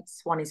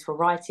finance, one is for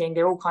writing.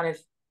 They're all kind of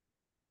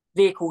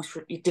vehicles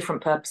for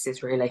different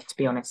purposes, really, to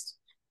be honest.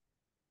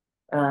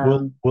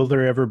 Will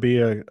there ever be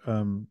a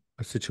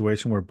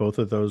situation where both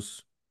of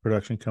those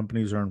production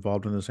companies are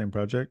involved in the same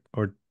project,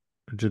 or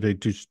do they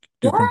just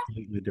do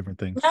completely different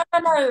things?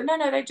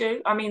 No, they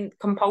do. I mean,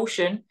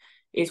 Compulsion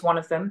is one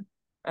of them.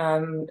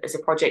 It's a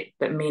project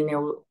that me and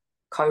Neil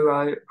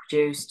co-wrote,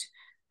 produced,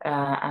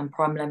 and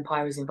Primal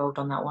Empire is involved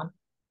on that one.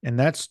 And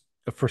that's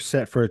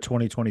set for a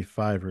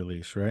 2025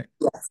 release, right?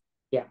 Yes.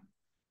 Yeah.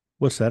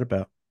 What's that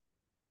about?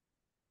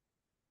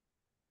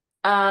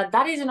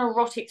 That is an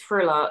erotic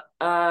thriller.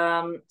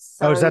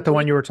 Is that the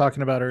one you were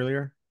talking about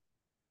earlier?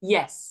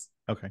 Yes.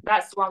 Okay.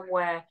 That's the one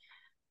where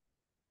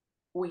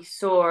we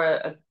saw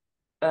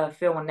a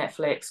film on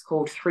Netflix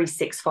called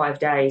 365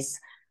 Days,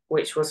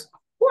 which was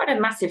quite a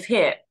massive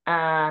hit.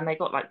 And they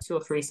got like 2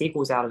 or 3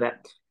 sequels out of it.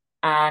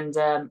 And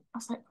I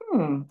was like,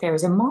 there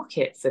is a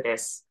market for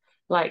this.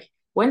 Like,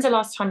 when's the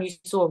last time you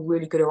saw a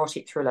really good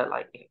erotic thriller,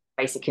 like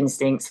Basic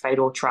Instincts,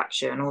 Fatal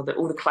Attraction, all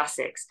the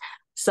classics?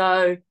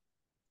 So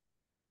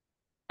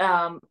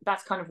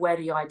that's kind of where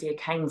the idea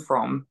came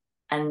from.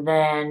 And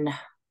then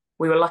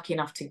we were lucky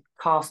enough to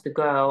cast the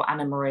girl,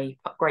 Anna Marie,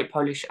 great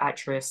Polish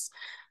actress,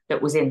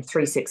 that was in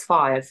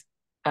 365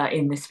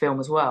 in this film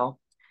as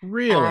well.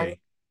 Really?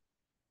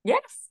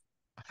 Yes.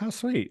 How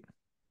sweet.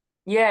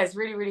 Yeah, it's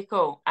really, really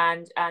cool.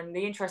 And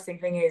the interesting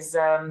thing is,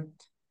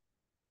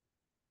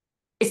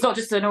 it's not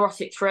just an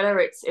erotic thriller.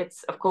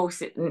 It's of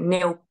course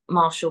Neil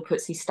Marshall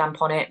puts his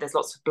stamp on it. There's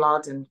lots of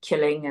blood and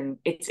killing, and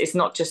it's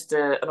not just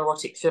an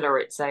erotic thriller.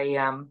 It's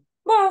a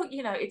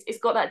it's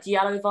got that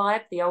giallo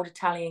vibe, the old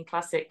Italian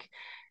classic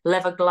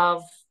leather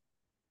glove.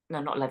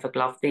 No, not leather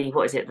glove.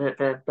 What is it?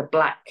 The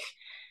black,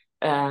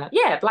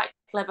 black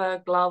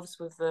leather gloves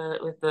with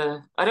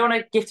the. I don't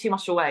want to give too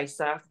much away,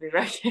 so I have to be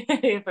very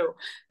careful.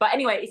 But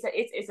anyway,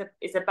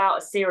 it's about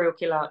a serial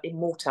killer in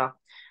Malta,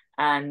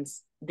 and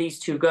these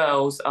 2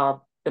 girls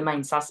are the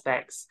main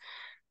suspects,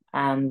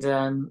 and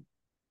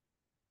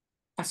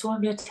that's all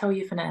I'm going to tell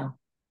you for now.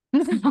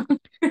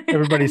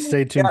 Everybody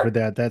stay tuned for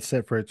that. That's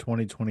set for a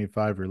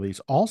 2025 release.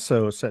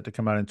 Also set to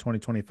come out in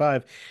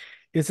 2025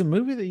 It's a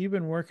movie that you've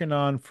been working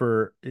on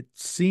for, it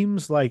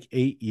seems like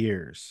 8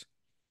 years.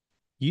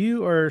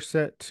 You are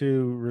set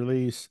to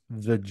release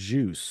The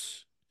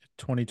Juice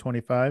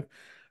 2025.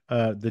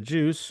 The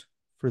Juice,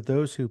 for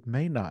those who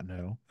may not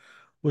know,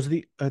 was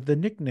the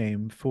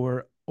nickname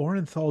for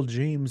Orenthal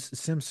James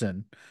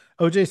Simpson.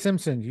 OJ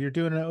Simpson, you're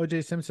doing an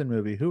OJ Simpson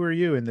movie. Who are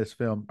you in this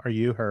film? Are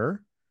you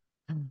her?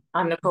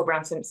 I'm Nicole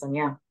Brown-Simpson.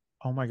 Yeah,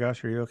 Oh my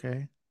gosh, are you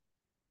okay?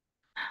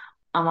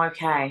 I'm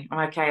okay.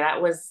 I'm okay.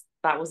 That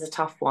was a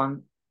tough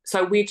one.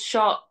 So we'd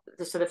shot.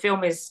 So the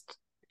film is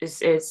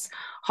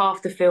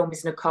half the film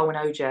is Nicole and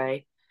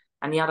OJ,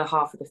 and the other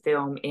half of the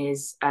film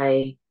is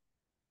a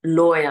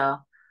lawyer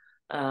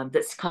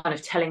that's kind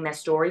of telling their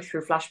story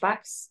through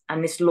flashbacks.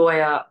 And this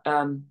lawyer,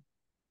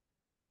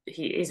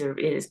 he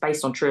is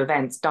based on true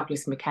events.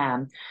 Douglas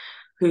McCann,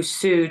 who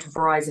sued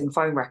Verizon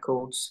Phone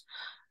Records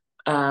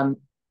um,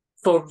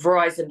 for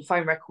Verizon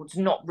Phone Records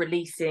not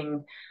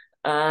releasing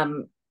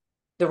um,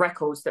 the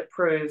records that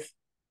prove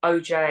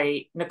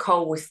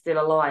Nicole was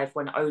still alive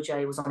when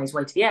OJ was on his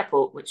way to the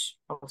airport, which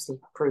obviously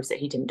proves that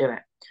he didn't do it.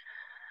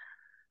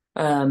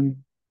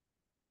 Um,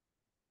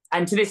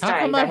 and to this How day,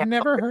 come I've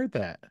never heard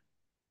that?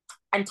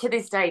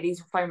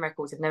 these phone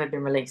records have never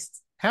been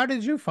released. How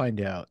did you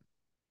find out?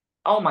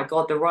 Oh my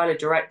God, the Ryler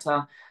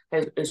director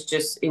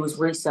he was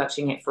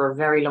researching it for a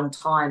very long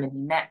time, and he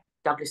met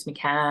Douglas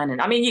McCann. And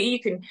I mean, you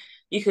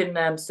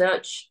can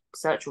search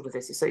all of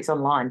this. It's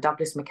online.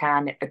 Douglas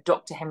McCann,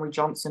 Dr. Henry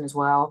Johnson as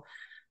well.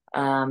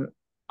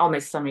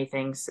 Almost so many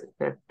things.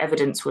 The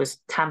evidence was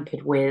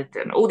tampered with,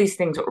 and all these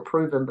things that were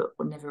proven, but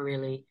were never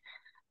really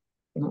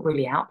not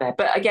really out there.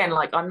 But again,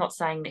 like I'm not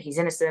saying that he's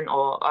innocent,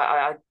 or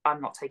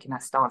I'm not taking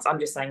that stance. I'm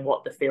just saying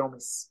what the film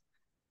is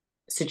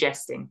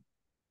suggesting.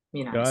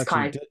 It's Got you.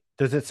 kind of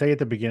Does it say at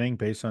the beginning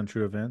based on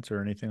true events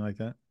or anything like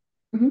that?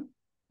 mhm.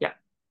 Yeah,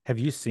 Have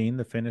you seen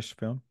the finished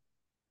film?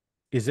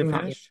 Is it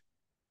not yet. finished?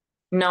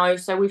 No,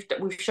 so we've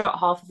shot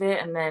half of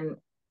it, and then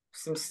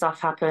some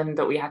stuff happened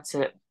that we had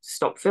to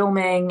stop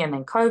filming, and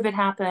then COVID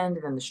happened,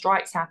 and then the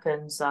strikes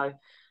happened. So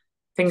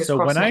fingers So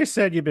when crossed I next.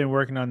 said you've been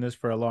working on this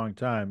for a long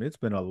time, it's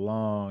been a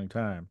long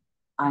time.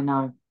 I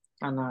know,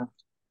 I know.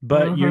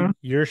 But you're hmm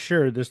you're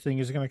sure this thing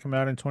is going to come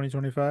out in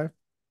 2025?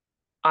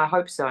 I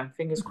hope so.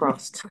 Fingers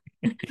crossed.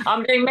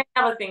 I'm doing many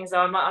other things, though.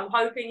 I'm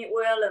hoping it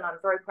will, and I'm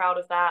very proud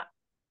of that.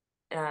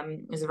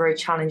 It's a very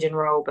challenging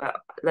role,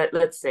 but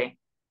let's see.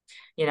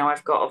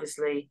 I've got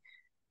obviously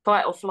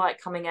Fight or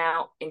Flight coming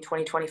out in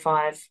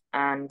 2025,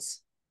 and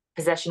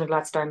Possession of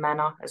Gladstone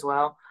Manor as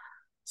well.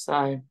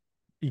 So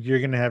You're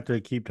going to have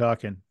to keep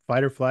talking.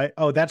 Fight or Flight.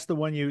 Oh, that's the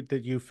one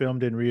you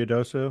filmed in Rio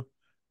Doso,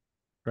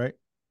 right?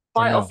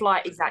 Or Fight or no?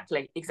 Flight,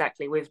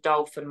 exactly, with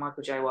Dolph and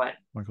Michael J. White.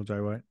 Michael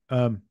Jai White.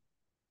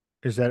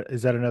 Is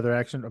that another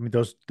action? I mean,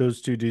 those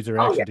two dudes are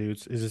Oh action yeah,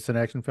 dudes. Is this an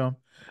action film?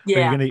 Are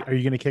you yeah. gonna are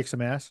you gonna kick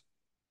some ass?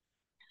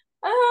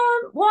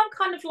 Well, I'm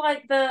kind of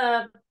like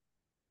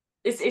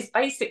it's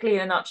basically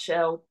in a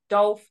nutshell.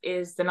 Dolph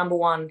is the number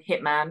one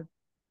hitman, of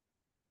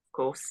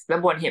course,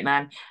 number one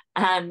hitman,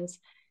 and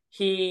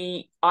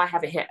I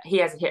have a hit. He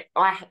has a hit.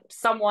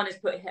 Someone has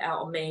put a hit out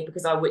on me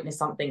because I witnessed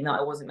something that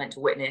I wasn't meant to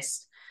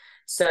witness.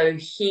 So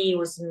he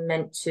was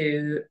meant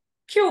to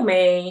kill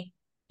me.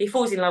 He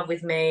falls in love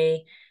with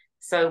me.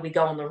 So we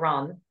go on the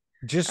run.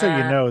 Just so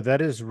you Uh, know,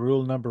 that is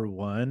rule number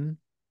one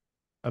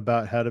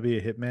about how to be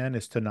a hitman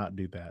is to not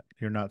do that.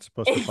 You're not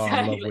supposed to fall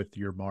in love exactly. with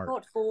your mark.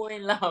 Not fall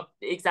in love.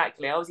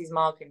 Exactly. I was his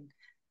mark, and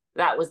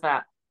that was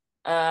that.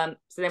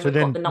 So then So we've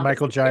got then the number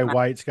Michael two Jai hitman.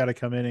 White's got to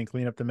come in and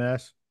clean up the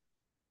mess.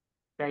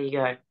 There you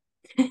go.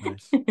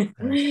 Nice,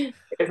 nice.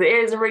 It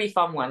is a really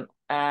fun one.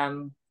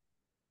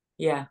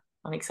 Yeah,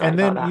 I'm excited And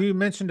about then that. you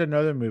mentioned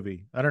another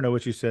movie. I don't know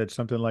what you said.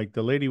 Something like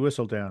The Lady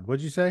Whistledown.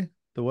 What'd you say?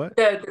 The what?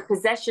 The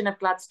Possession of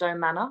Gladstone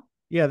Manor.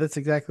 Yeah, that's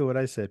exactly what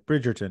I said.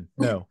 Bridgerton.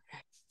 No.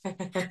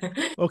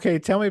 Okay,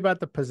 tell me about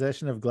The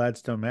Possession of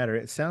Gladstone Manor.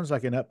 It sounds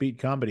like an upbeat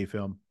comedy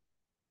film.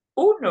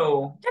 Oh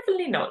no,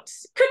 definitely not.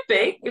 Could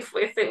be if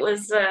it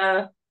was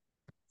if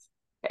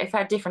it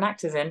had different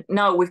actors in.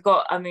 No, we've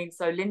got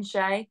so Lynn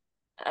Shay,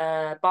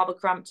 Barbara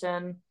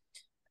Crampton,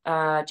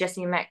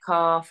 Jesse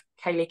Metcalf,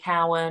 Kaylee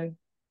Cowan,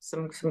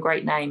 some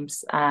great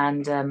names,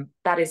 and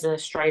that is a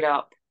straight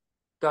up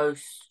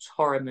ghost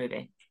horror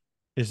movie.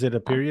 Is it a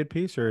Uh, period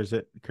piece or is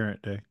it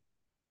current day?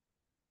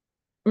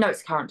 no,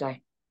 it's current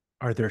day.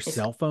 Are there It's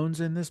cell phones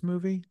in this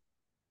movie?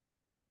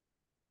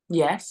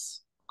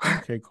 yes.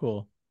 Okay,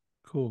 cool.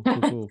 Cool,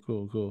 cool, cool,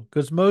 cool, cool.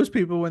 Because most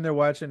people, when they're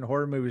watching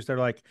horror movies, they're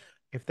like,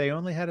 if they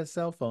only had a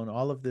cell phone,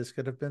 all of this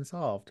could have been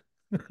solved.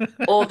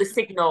 Or the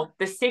signal.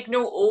 The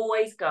signal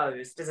always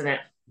goes, doesn't it?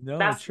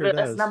 No, it That's sure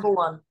that's does. number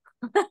one.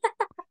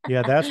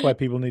 Yeah, that's why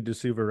people need to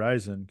sue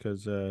Verizon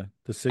because the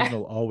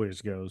signal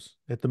always goes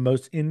at the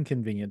most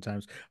inconvenient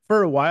times.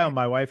 For a while,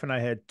 my wife and I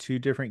had two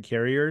different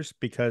carriers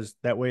because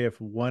that way, if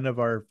one of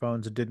our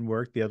phones didn't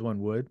work, the other one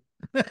would.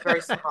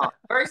 Very smart.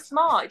 Very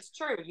smart. It's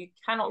true. You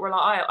cannot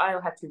rely. I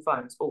have two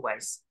phones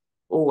always.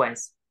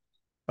 Always.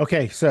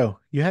 Okay, so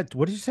you had,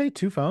 what did you say?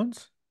 Two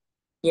phones?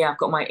 Yeah, I've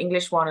got my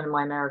English one and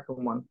my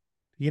American one.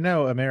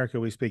 America,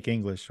 we speak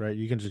English, right?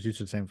 You can just use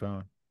the same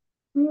phone.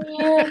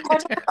 Yeah, I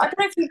don't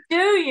know if you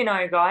do,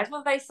 guys.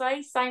 What do they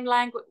say? Same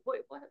language.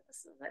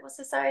 What's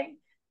the saying?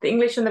 The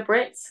English and the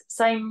Brits,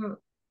 same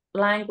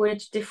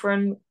language,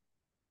 different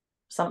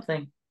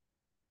something.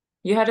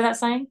 You heard of that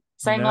saying?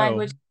 Same No,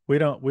 language. we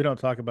don't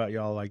talk about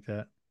y'all like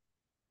that.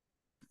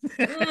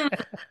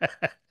 Mm,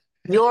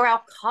 you're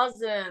our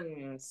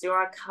cousins. You're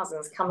our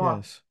cousins. Come on.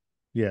 Yes.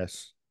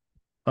 Yes.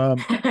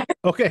 Um,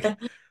 okay.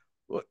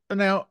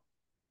 Now,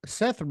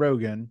 Seth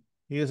Rogen,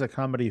 he is a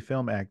comedy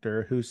film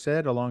actor who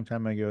said a long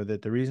time ago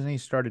that the reason he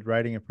started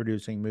writing and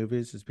producing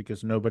movies is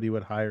because nobody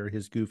would hire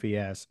his goofy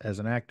ass as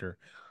an actor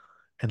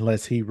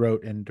unless he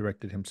wrote and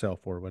directed himself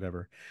or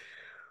whatever.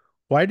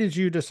 Why did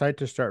you decide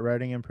to start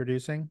writing and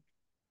producing?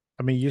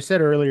 I mean, you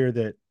said earlier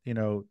that,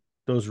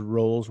 those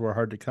roles were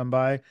hard to come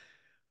by.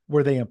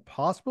 Were they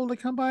impossible to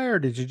come by, or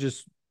did you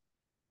just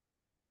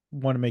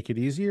want to make it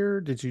easier?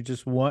 Did you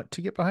just want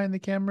to get behind the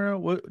camera?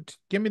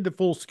 Give me the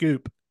full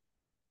scoop.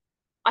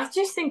 I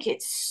just think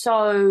it's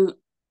so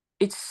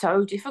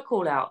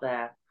difficult out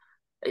there.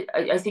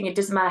 I think it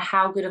doesn't matter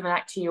how good of an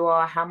actor you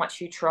are, how much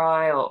you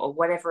try, or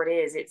whatever it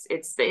is.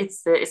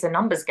 It's a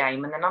numbers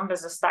game, and the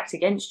numbers are stacked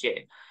against you.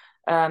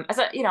 As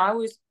I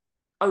was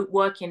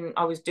working,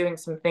 I was doing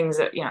some things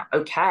that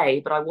okay,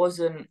 but I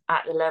wasn't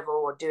at the level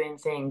or doing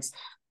things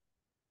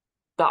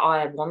that I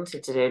had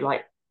wanted to do.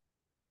 Like,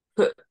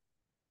 put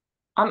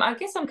I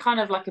guess I'm kind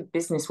of like a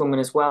businesswoman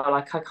as well.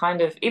 Like I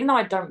kind of, even though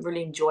I don't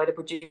really enjoy the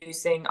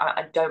producing,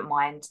 I don't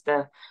mind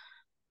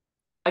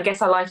I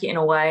guess I like it in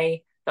a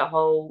way, the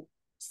whole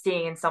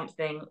seeing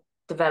something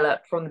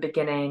develop from the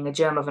beginning, a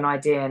germ of an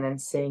idea, and then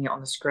seeing it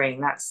on the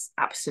screen. That's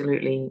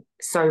absolutely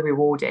so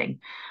rewarding.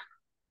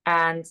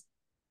 And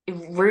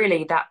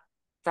really that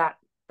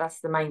that's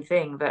the main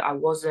thing, that I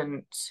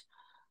wasn't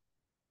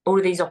all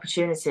of these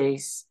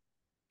opportunities,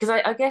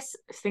 because I guess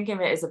thinking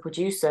of it as a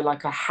producer,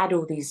 like I had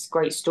all these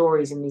great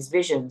stories and these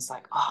visions,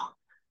 like, oh,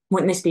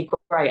 wouldn't this be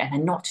great? And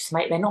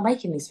they're not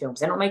making these films.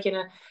 They're not making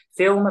a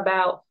film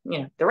about,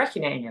 the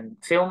Reckoning, and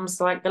films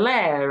like The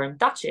Lair and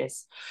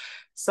Duchess.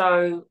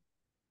 So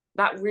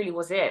that really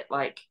was it.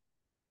 Like,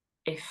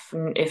 if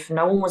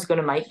no one was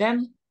going to make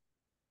them,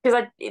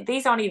 because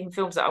these aren't even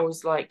films that I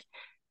was like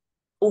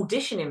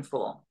auditioning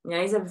for.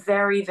 These are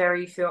very,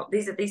 very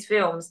these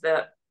films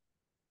that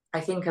I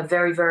think are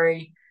very,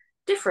 very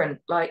different.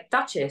 Like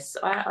Duchess,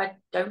 I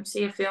don't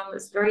see a film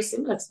that's very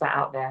similar to that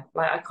out there.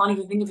 Like I can't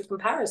even think of a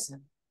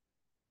comparison.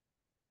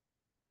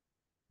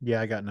 Yeah,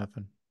 I got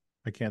nothing.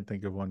 I can't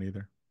think of one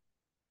either.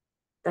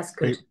 That's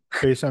Ba- good.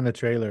 Based on the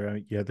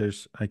trailer, yeah,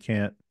 I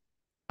can't.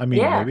 I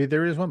mean, Yeah. maybe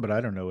there is one, but I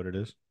don't know what it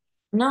is.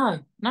 No,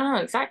 no,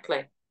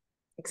 exactly.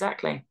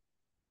 Exactly.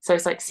 So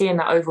it's like seeing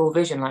that overall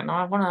vision, like,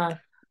 no,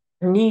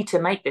 need to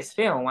make this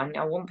film.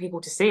 I want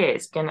people to see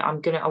it.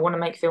 I want to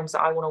make films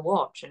that I want to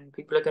watch and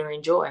people are gonna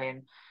enjoy,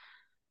 and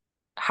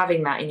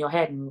having that in your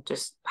head and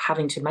just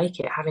having to make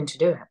it, having to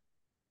do it.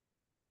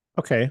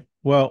 Okay.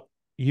 Well,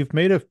 you've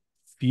made a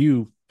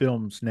few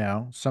films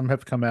now. Some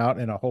have come out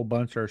and a whole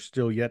bunch are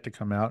still yet to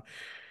come out.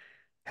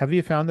 Have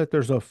you found that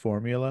there's a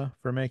formula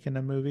for making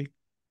a movie?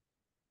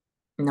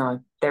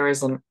 No, there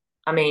isn't.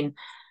 I mean,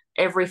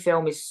 every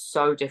film is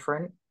so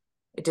different.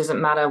 It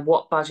doesn't matter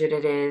what budget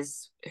it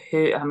is,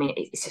 I mean,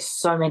 it's just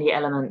so many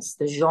elements,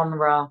 the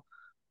genre,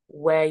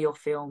 where you're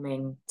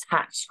filming,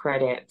 tax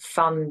credit,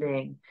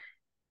 funding,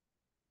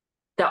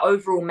 the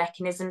overall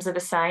mechanisms are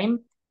the same,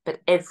 but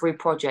every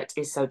project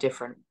is so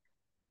different.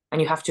 And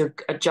you have to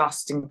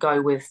adjust and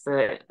go with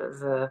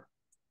the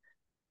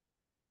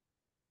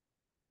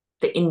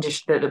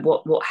industry,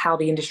 what how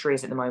the industry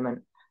is at the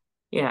moment.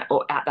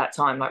 Or at that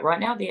time, like right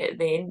now,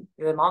 the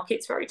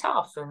market's very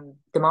tough, and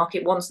the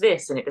market wants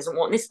this, and it doesn't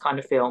want this kind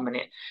of film, and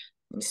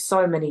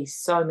so many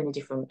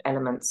different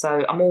elements.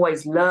 So I'm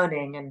always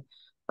learning and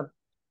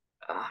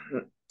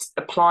um,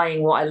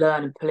 applying what I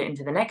learn and pull it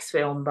into the next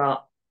film.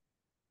 But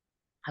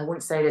I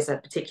wouldn't say there's a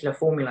particular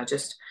formula.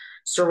 Just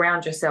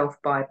surround yourself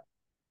by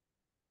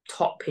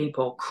top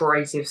people,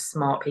 creative,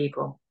 smart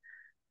people,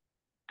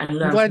 and I'm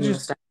learn from glad your you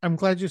mistakes. I'm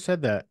glad you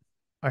said that.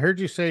 I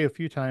heard you say a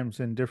few times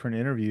in different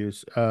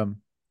interviews,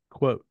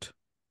 quote,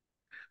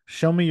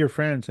 "Show me your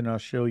friends and I'll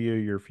show you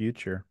your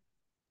future."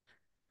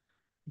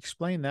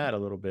 Explain that a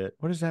little bit.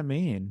 What does that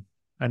mean?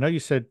 I know you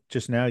said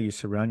just now you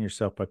surround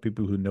yourself by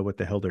people who know what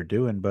the hell they're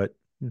doing, but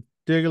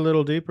dig a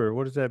little deeper.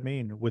 What does that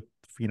mean with,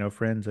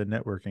 friends and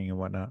networking and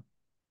whatnot?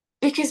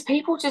 Because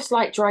people just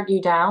like drag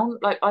you down.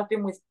 Like I've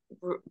been with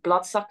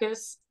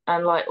bloodsuckers,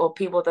 and like, or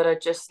people that are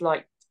just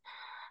like,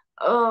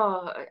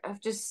 oh,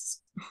 I've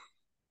just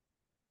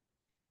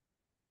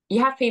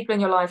you have people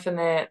in your life, and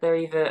they're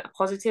either a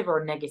positive or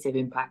a negative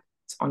impact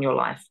on your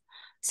life.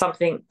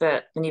 Something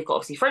that then you've got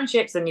obviously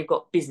friendships, and you've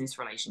got business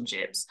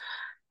relationships.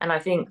 And I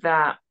think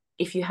that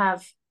if you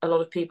have a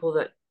lot of people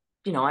that,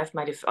 I've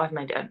made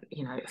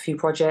a few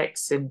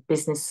projects and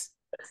business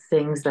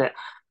things that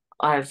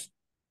I've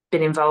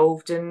been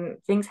involved,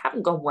 and things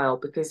haven't gone well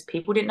because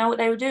people didn't know what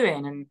they were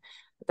doing, and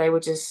they were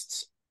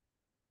just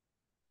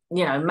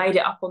made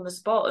it up on the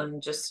spot,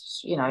 and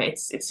just,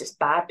 it's just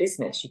bad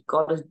business. You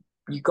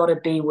gotta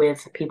be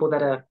with people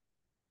that are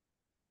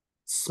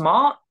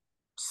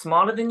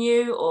smarter than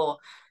you, or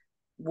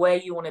where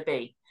you want to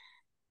be.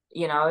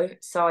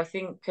 So I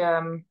think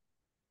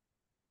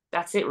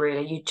that's it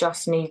really. You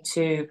just need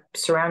to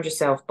surround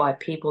yourself by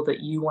people that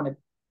you want to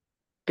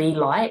be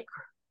like.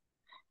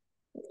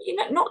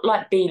 Not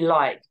like be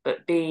like,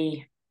 but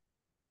be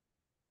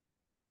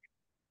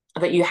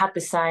that you have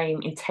the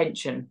same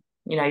intention.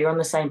 You're on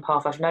the same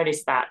path. I've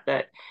noticed that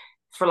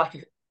for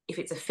like, if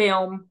it's a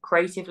film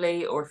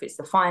creatively, or if it's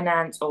the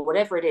finance or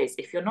whatever it is,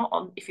 if you're not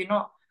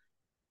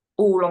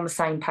all on the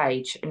same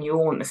page and you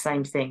all want the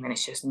same thing, then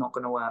it's just not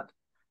going to work.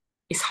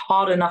 It's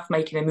hard enough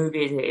making a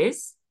movie as it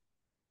is.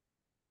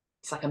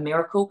 It's like a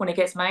miracle when it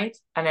gets made,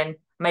 and then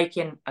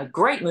making a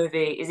great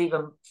movie is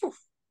even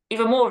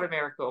more of a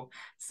miracle.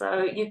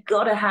 So you've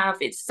got to have.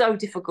 It's so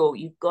difficult.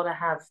 You've got to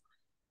have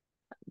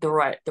the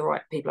right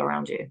people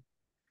around you.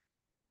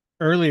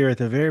 Earlier at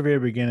the very, very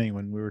beginning,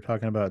 when we were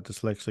talking about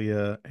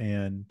dyslexia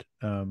and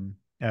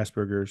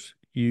Asperger's,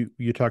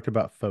 you talked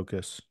about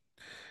focus.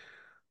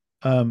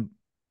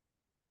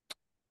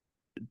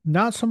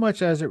 Not so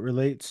much as it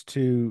relates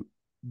to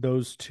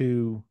those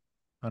two,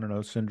 I don't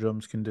know,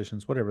 syndromes,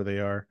 conditions, whatever they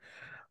are,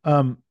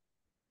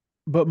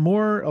 but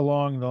more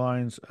along the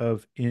lines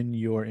of in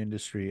your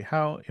industry,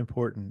 how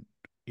important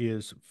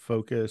is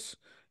focus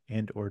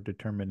and or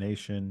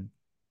determination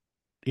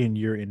in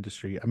your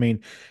industry? I mean,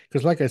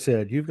 because like I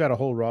said, you've got a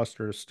whole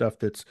roster of stuff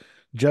that's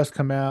just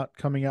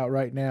coming out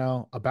right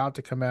now, about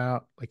to come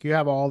out. Like you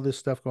have all this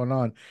stuff going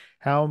on.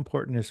 How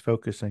important is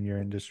focus in your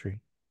industry?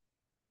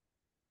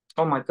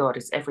 Oh my God,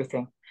 it's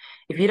everything.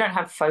 If you don't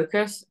have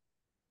focus,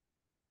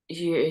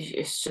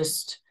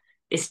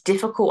 it's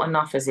difficult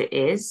enough as it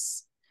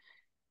is.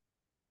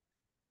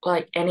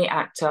 Like any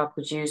actor,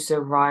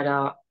 producer,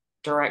 writer,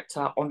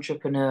 director,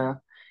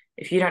 entrepreneur,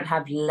 if you don't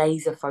have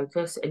laser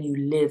focus and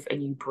you live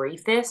and you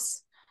breathe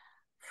this,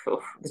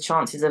 the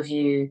chances of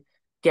you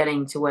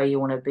getting to where you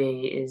want to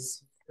be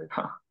is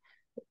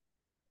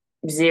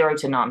zero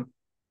to none.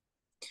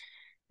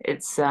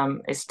 It's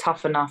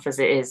tough enough as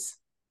it is,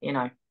 you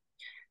know.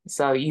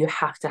 So you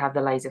have to have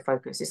the laser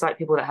focus. It's like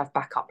people that have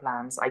backup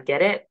plans. I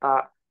get it,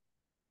 but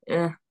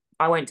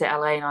I went to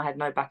LA and I had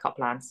no backup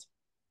plans.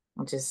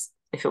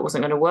 If it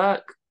wasn't going to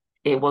work,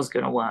 it was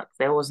going to work.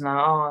 There was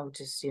no,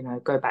 just,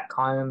 go back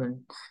home.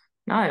 And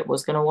no, it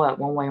was going to work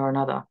one way or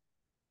another.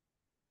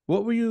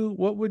 What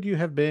would you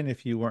have been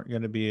if you weren't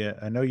going to be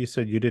I know you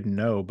said you didn't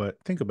know, but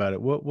think about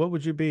it. What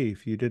would you be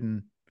if you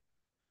didn't?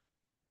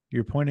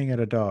 You're pointing at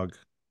a dog.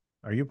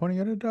 Are you pointing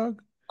at a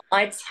dog?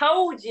 I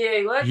told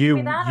you, working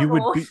with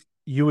animals.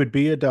 You would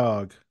be a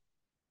dog.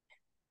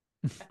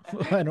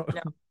 I don't.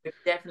 No, we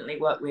definitely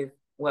work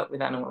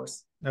with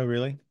animals. Oh,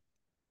 really?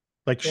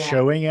 Like Yeah.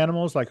 showing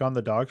animals, like on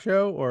the dog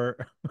show, or?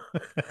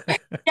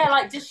 Yeah,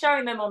 like just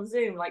showing them on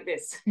Zoom like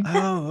this.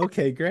 Oh,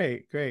 okay,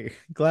 great, great.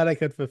 Glad I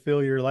could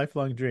fulfill your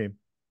lifelong dream.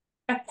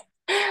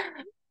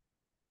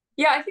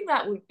 Yeah, I think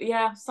that would,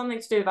 yeah,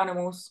 something to do with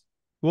animals.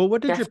 Well,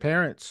 what did your Definitely.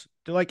 parents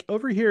do? Like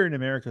over here in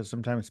America,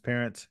 sometimes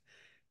parents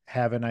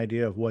have an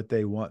idea of what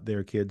they want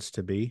their kids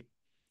to be.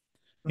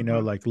 Hmm.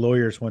 Like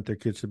lawyers want their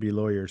kids to be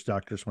lawyers,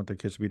 doctors want their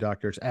kids to be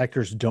doctors,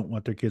 actors don't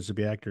want their kids to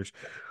be actors.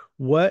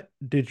 What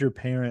did your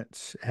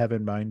parents have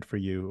in mind for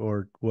you,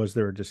 or was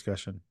there a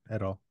discussion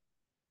at all?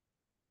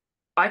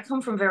 I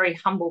come from very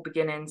humble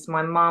beginnings.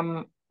 My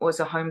mum was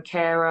a home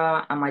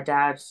carer and my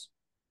dad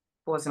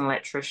was an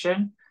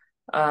electrician.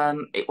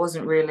 We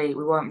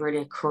weren't really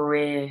a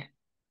career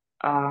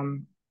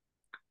um,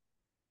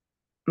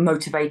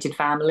 motivated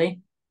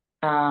family.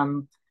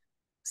 Um,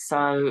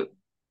 so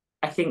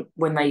I think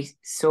when they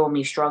saw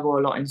me struggle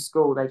a lot in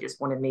school, they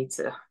just wanted me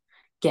to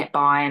get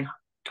by and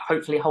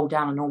hopefully hold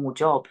down a normal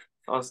job.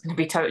 If I was going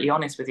to be totally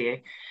honest with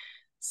you.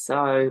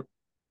 So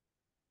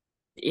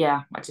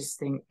yeah, I just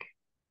think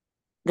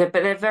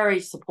they're very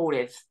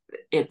supportive.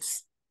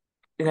 It's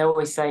They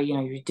always say,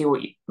 you do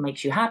what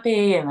makes you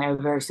happy, and they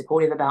were very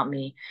supportive about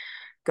me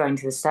going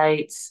to the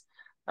States.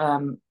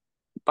 Um,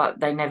 but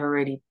they never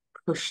really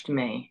pushed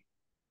me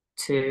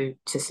to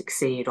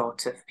succeed, or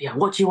to,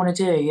 what do you want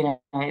to do?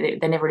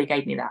 They never really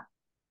gave me that.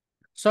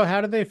 So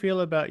how do they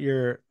feel about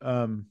your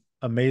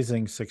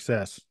amazing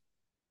success?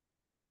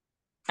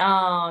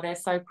 Oh, they're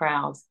so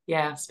proud.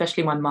 Yeah,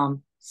 especially my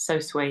mum. So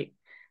sweet.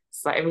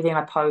 It's like everything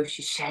I post,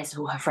 she shares with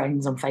all her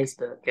friends on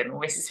Facebook, and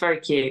all this is very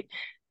cute.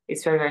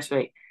 It's very, very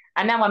sweet.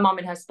 And now my mum,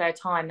 in her spare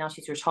time, now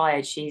she's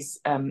retired, she's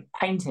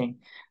painting.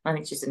 I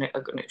think she's an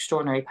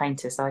extraordinary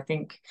painter. So I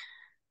think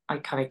I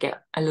kind of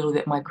get a little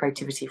bit of my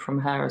creativity from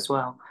her as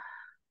well.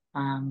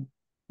 Um,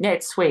 yeah,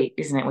 it's sweet,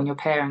 isn't it? When your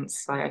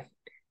parents, like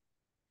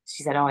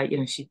she said,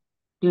 she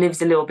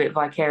lives a little bit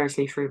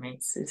vicariously through me.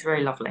 It's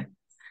very lovely.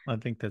 I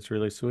think that's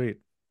really sweet.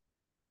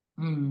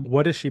 Mm.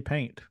 What does she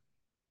paint?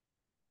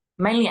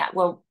 Mainly,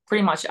 well,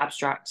 pretty much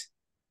abstract.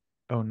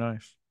 Oh,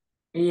 nice.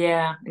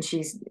 Yeah, and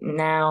she's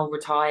now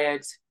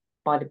retired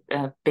by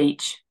the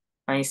beach.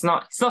 I mean, it's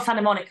not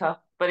Santa Monica,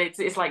 but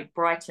it's like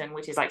Brighton,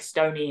 which is like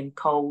stony and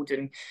cold,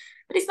 and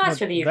but it's nice Oh,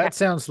 for the UK. that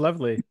sounds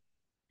lovely.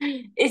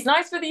 It's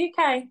nice for the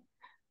UK.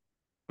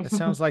 That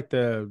sounds like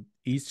the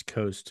East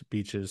Coast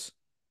beaches.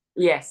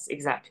 Yes,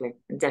 exactly.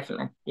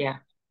 Definitely. Yeah.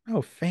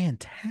 Oh,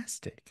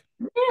 fantastic.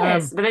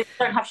 Yes, Um, but they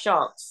don't have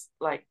sharks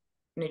like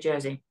New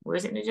Jersey. Where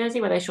is it, New Jersey,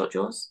 where they shot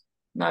Jaws?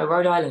 No,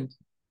 Rhode Island.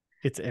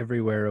 it's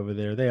everywhere over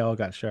there. They all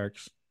got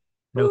sharks.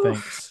 No Oof.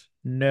 thanks.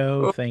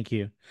 No, thank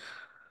you.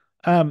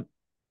 Um,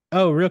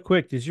 oh, real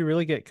quick, did you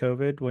really get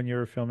COVID when you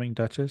were filming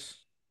Duchess?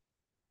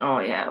 Oh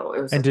yeah,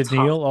 it was a And did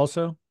tough, Neil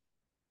also?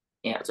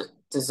 yeah, it was a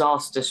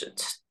disaster,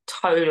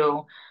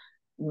 total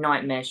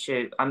nightmare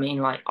shoot. I mean,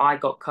 like I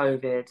got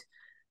COVID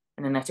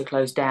and then they had to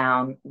close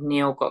down.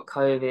 Neil got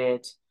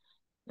COVID.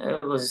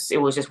 It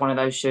was just one of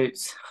those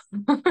shoots.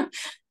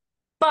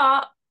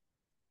 But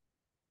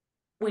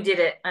we did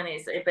it, and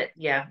but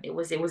yeah, it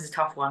was a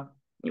tough one.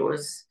 It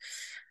was,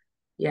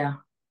 yeah,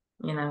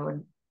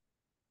 and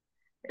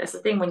that's the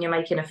thing when you're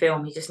making a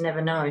film, you just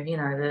never know.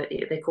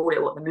 They call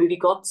it what, the movie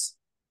gods,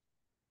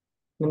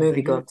 the Well,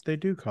 movie gods. they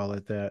do call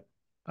it that.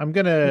 I'm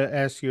gonna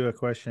ask you a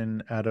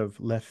question out of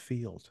left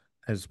field,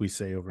 as we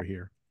say over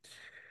here.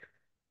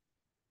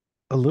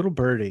 A little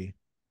birdie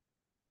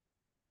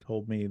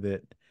told me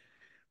that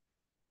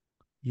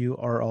you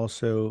are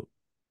also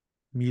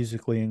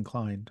musically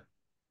inclined.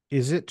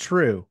 Is it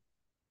true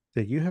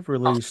that you have Oh,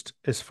 released,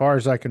 as far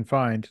as I can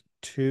find,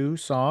 two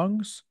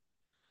songs?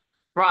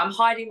 right, I'm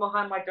hiding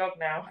behind my dog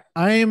now.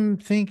 I'm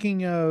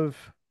thinking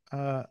of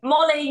uh,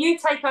 Molly, you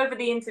take over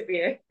the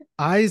interview.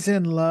 Eyes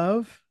in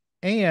Love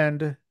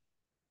and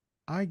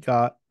I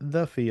Got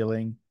the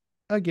Feeling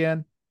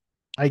again.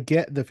 I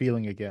get the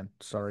feeling again.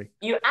 Sorry.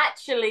 You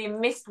actually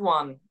missed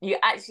one. You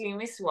actually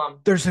missed one.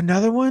 There's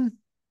another one?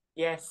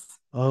 Yes.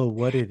 Oh,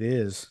 what it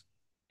is.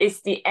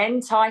 It's the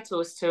end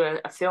titles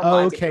to a film that Oh,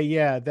 I did okay, with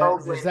yeah. That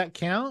does Baldwin. that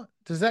count?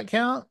 Does that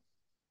count?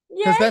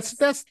 Because Yes.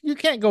 that's you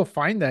can't go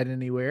find that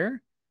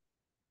anywhere.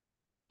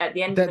 At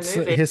the end of the That's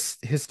movie. his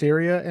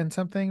hysteria and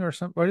something or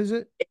something. What is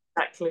it?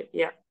 Exactly.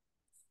 Yeah.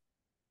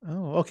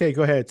 Oh, okay.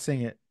 Go ahead,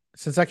 sing it.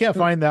 Since I can't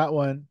find that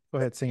one, go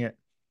ahead, sing it.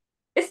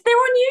 It's They're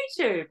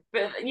on YouTube,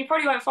 but you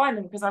probably won't find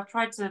them because I've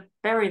tried to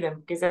bury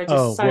them because they're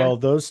Oh, just so. well,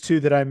 those two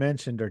that I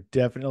mentioned are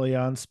definitely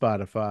on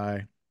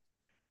Spotify,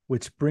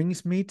 which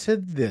brings me to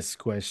this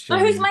So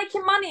who's question.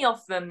 making money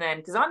off them then?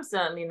 Because I'm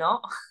certainly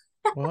not.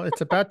 Well,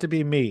 it's about to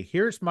be me.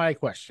 Here's my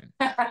question.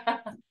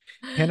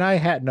 Can I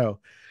have no?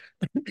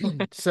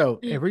 So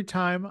every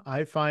time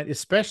I find,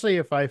 especially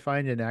if I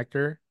find an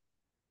actor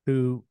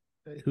who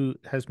who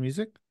has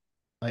music,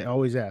 I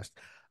always ask.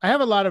 I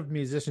have a lot of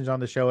musicians on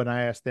the show and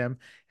I ask them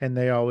and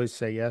they always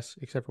say yes,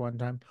 except for one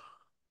time.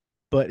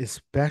 But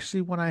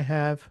especially when I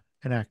have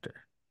an actor,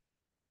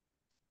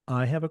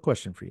 I have a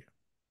question for you.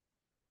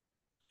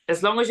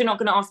 As long as you're not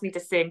going to ask me to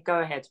sing, go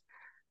ahead.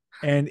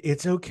 And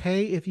it's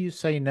okay if you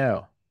say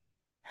no.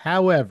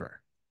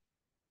 However,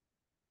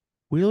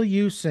 will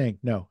you sing?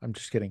 No, I'm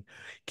just kidding.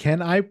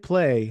 Can I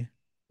play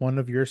one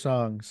of your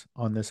songs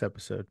on this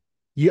episode?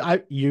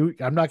 I'm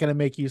not going to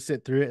make you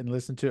sit through it and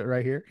listen to it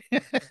right here.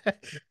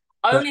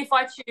 But Only if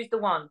I choose the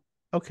one.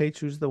 okay,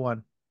 choose the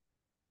one.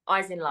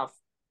 Eyes in Love.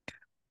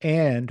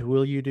 And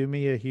will you do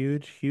me a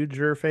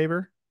huger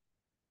favor?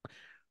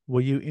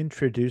 Will you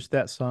introduce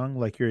that song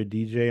like you're a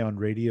DJ on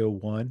Radio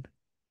 1?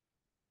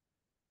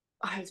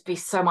 Oh, it'd be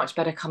so much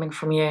better coming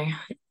from you.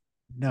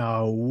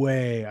 No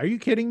way. Are you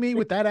kidding me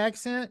with that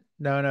accent?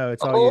 No, no,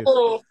 it's all you.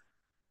 Oh,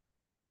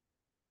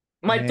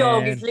 my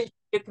dog is Man. literally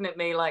looking at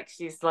me like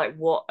she's like,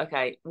 "What?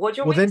 Okay, what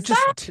do you Well, want me then to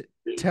just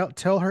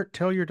say?"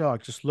 tell your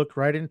dog, just look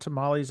right into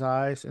Molly's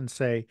eyes and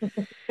say,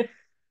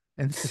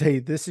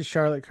 this is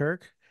Charlotte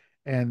Kirk,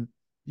 and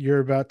you're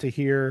about to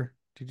hear,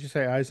 did you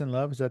say Eyes in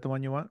Love? Is that the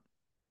one you want?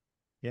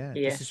 Yeah, this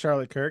is Yes,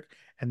 Charlotte Kirk,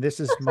 and this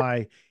is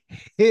my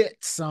hit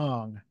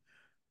song,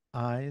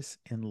 Eyes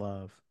in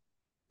Love.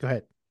 Go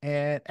ahead.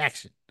 And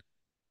action.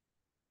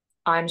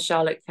 I'm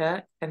Charlotte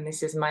Kirk, and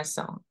this is my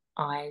song,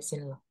 Eyes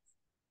in Love.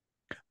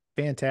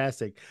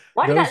 Fantastic.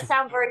 Why did that Those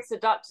sound very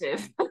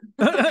seductive?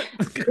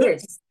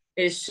 This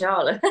is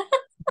Charlotte.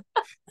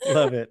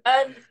 love it.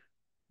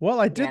 Well,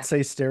 I did Yeah,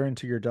 say stare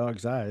into your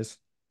dog's eyes.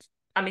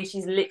 I mean,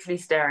 she's literally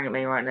staring at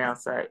me right now.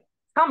 So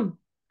come,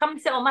 come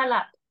sit on my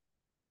lap.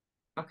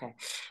 Okay.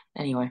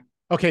 Anyway,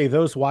 Okay,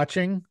 those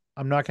watching,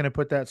 I'm not going to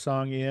put that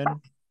song in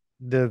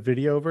the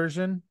video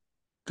version.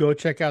 Go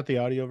check out the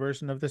audio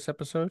version of this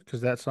episode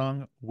because that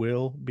song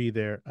will be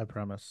there, I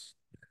promise.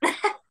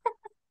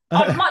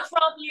 I'd much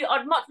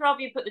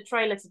rather you put the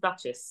trailer to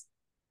Duchess.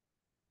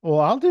 Well,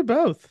 I'll do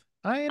both.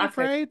 I ain't Okay.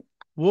 afraid.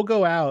 We'll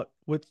go out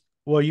with,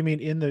 well, you mean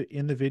in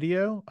the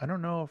video? I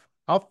don't know if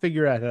I'll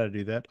figure out how to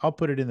do that. I'll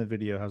put it in the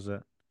video. How's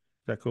that?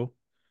 Is that cool?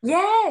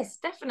 Yes,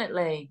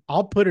 definitely.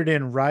 I'll put it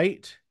in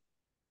right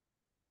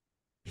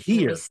Let me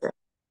here. see.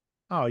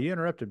 Oh, you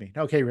interrupted me.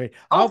 Okay, Ray.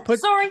 Oh,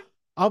 sorry.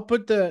 I'll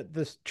put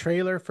the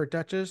trailer for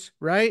Duchess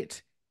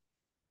right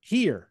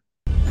here.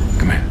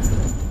 Come here.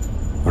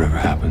 Whatever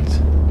happens,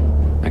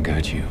 I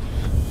got you.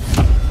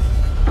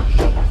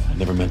 I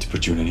never meant to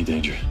put you in any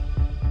danger.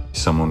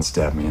 Someone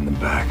stabbed me in the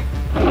back.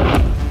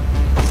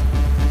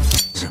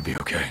 He's gonna be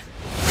okay.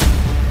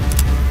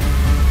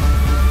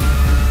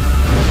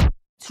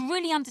 To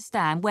really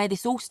understand where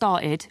this all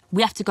started,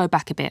 we have to go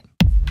back a bit.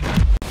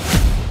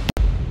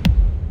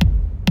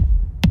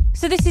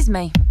 So this is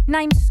me.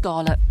 Name's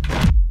Scarlett.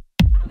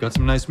 Got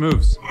some nice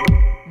moves.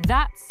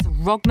 That's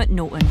Rog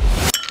McNaughton,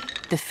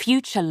 the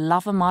future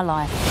love of my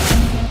life.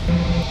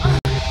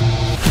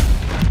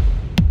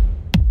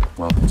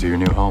 Welcome to your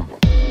new home.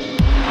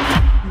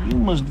 You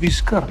must be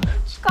Scarlett.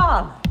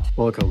 Scarlett.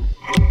 Welcome.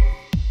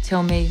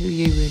 Tell me who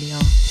you really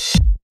are.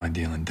 I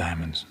deal in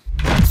diamonds.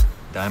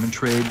 Diamond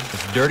trade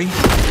is dirty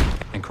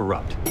and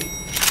corrupt.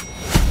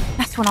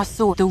 That's when I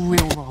saw the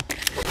real Rog.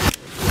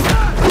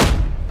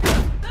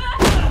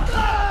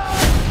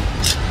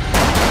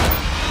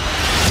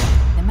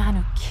 The man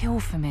who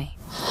killed for me.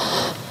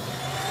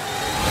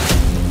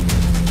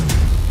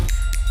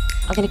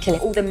 I'm gonna kill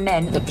all the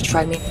men that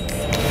betray me.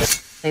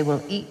 They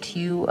will eat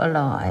you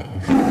alive.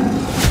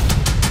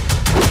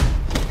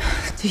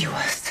 Do your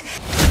worst.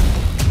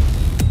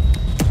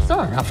 It's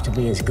not enough to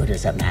be as good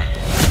as a man.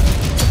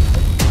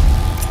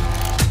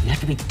 You have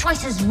to be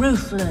twice as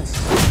ruthless.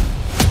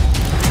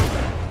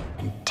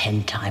 And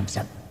 10 times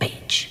a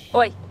bitch.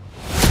 Oi.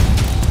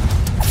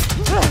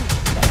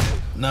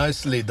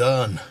 Nicely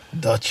done,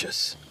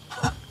 Duchess.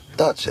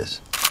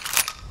 Duchess.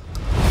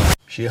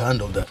 She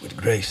handled that with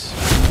grace.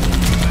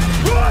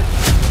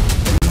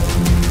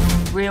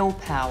 Real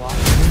power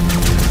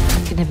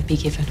can never be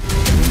given.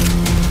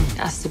 It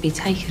has to be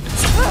taken.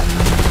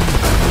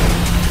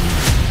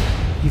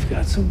 You've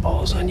got some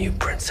balls on you,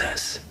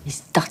 princess.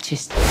 It's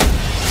Duchess.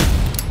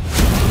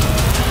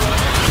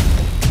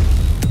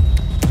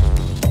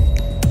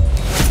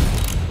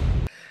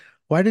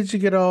 Why did you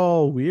get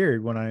all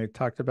weird when I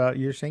talked about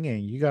your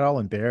singing? You got all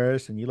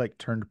embarrassed and you like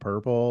turned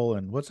purple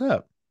and what's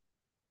up?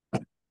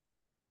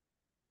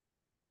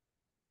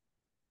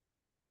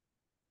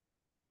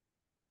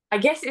 I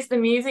guess it's the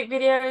music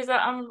videos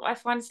that I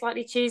find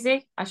slightly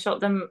cheesy. I shot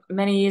them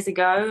many years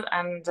ago,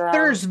 and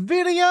There's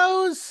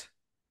videos.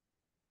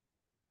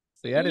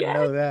 See, I didn't yeah.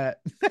 know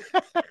that.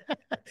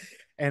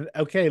 And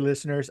okay,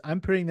 listeners,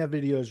 I'm putting the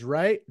videos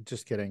right.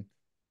 Just kidding.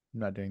 I'm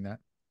not doing that.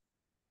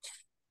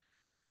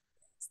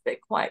 They're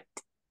quite,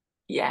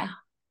 yeah.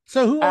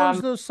 So who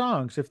owns those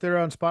songs if they're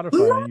on Spotify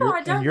No, and you're,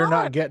 I don't you're know.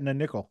 not getting a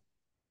nickel?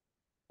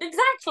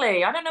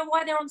 Exactly. I don't know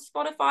why they're on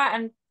Spotify,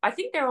 and I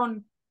think they're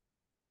on.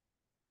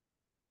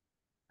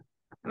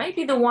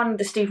 Maybe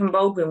the Stephen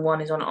Baldwin one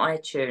is on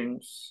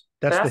iTunes.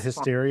 That's But the fine.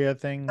 hysteria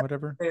thing,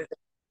 whatever.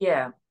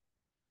 Yeah.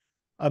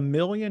 A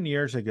million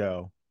years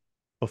ago,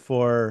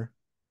 before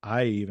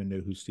I even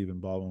knew who Stephen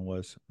Baldwin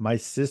was, my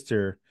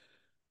sister,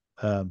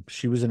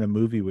 she was in a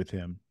movie with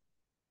him.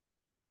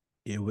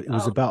 It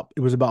was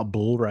about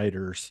bull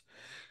riders.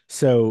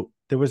 So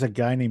there was a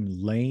guy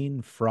named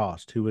Lane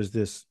Frost who was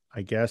this,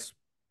 I guess,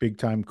 big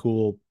time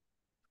cool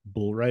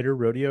bull rider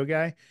rodeo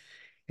guy.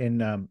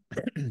 And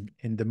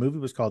and the movie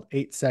was called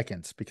 8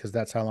 Seconds because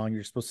that's how long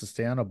you're supposed to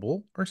stay on a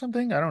bull or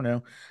something. I don't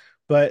know.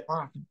 But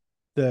Wow.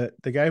 the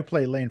guy who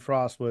played Lane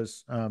Frost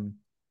was oh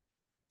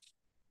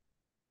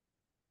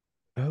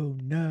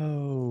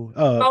no.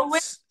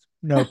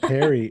 No,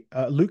 Perry.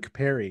 Luke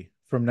Perry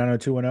from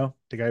 90210,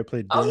 the guy who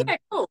played Oh Dylan. yeah,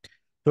 cool.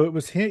 So it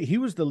was he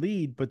was the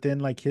lead, but then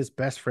like his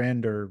best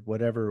friend or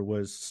whatever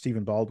was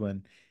Stephen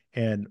Baldwin,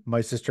 and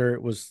my sister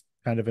was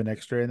kind of an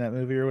extra in that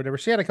movie or whatever.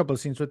 She had a couple of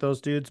scenes with those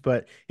dudes,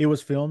 but it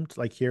was filmed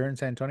like here in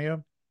San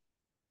Antonio.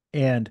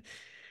 And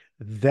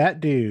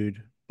that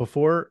dude,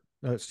 before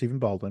Stephen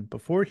Baldwin,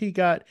 before he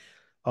got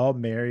all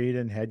married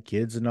and had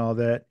kids and all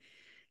that,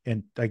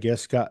 and I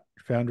guess got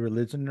found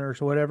religion or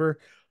whatever,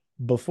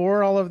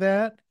 before all of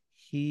that,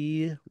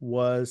 he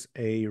was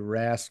a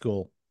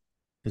rascal,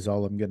 is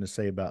all I'm going to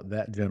say about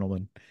that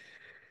gentleman.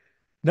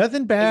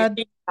 Nothing He's a bad,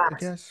 cheeky I lad.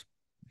 guess.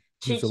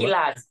 He's a Cheeky what?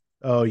 lad.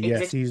 Oh, He's a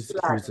yes, cheeky he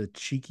lad. was a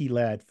cheeky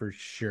lad for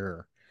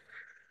sure.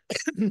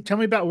 Tell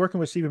me about working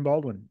with Stephen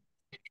Baldwin.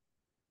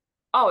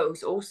 Oh, it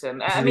was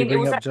awesome. I Did he mean, it bring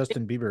was up actually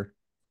Justin Bieber?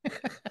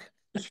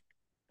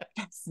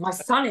 my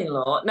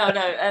son-in-law. No,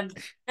 no,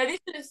 this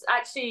was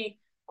actually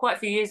quite a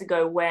few years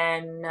ago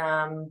when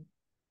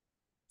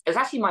it was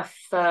actually my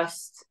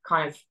first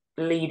kind of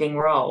leading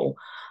role.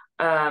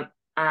 And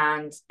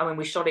I mean,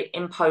 we shot it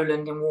in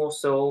Poland, in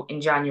Warsaw,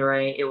 in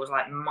January. It was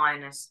like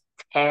minus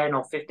 10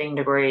 or 15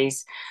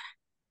 degrees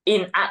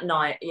at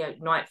night,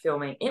 night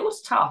filming. It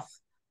was tough,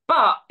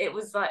 but it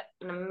was like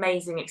an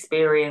amazing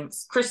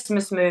experience.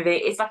 Christmas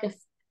movie.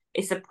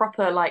 It's a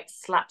proper like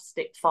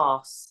slapstick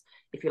farce,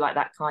 if you like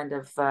that kind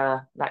of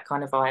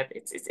vibe.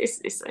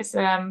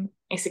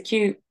 It's a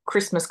cute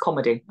Christmas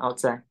comedy, I would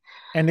say.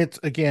 And it's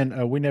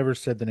again, we never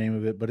said the name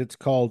of it, but it's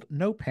called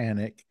No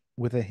Panic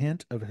with a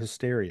Hint of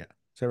Hysteria.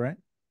 Is that right?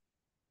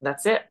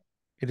 That's it.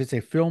 It is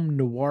a film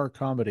noir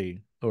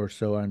comedy, or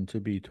so I'm to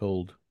be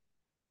told.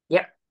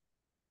 Yep.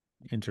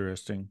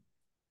 Interesting.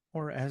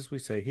 Or as we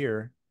say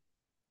here,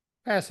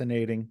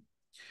 fascinating.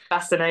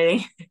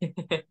 Fascinating.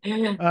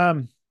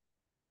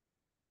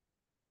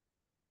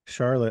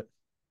 Charlotte,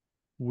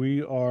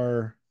 we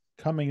are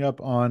coming up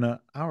on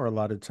our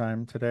allotted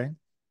time today.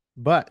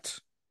 But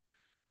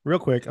real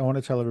quick, I want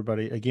to tell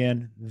everybody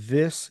again,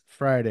 this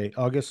Friday,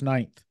 August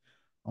 9th,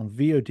 on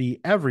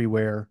VOD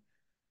everywhere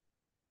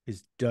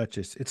is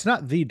Duchess. It's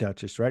not the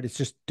Duchess, right? It's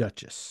just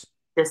Duchess.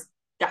 Just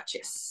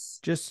Duchess.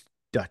 Just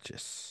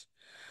Duchess.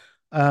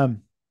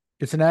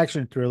 It's an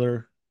action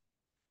thriller.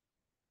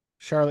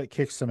 Charlotte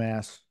kicks some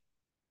ass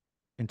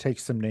and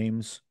takes some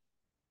names.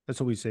 That's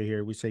what we say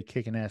here. We say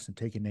kicking ass and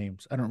taking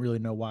names. I don't really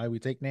know why we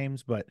take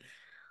names, but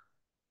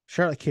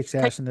Charlotte kicks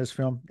ass in this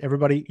film.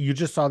 Everybody, you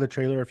just saw the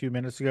trailer a few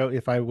minutes ago,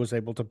 if I was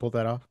able to pull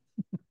that off.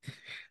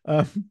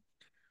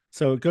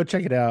 So go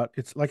check it out.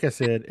 It's, like I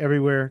said,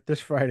 everywhere this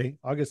Friday,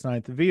 August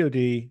 9th,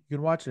 VOD. You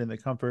can watch it in the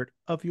comfort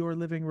of your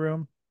living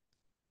room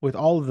with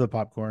all of the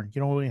popcorn.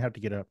 You don't really have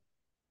to get up.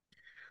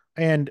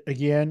 And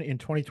again, in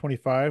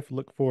 2025,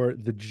 look for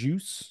The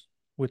Juice,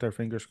 with our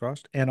fingers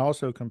crossed, and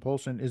also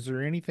Compulsion. Is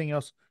there anything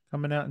else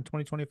coming out in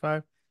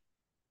 2025?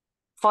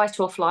 Fight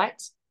or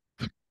Flight.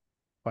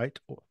 Fight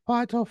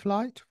or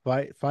flight.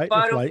 Fight or Fight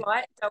or flight.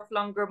 Flight, Dolph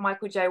Lundgren,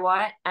 Michael J.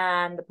 White,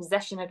 and The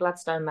Possession of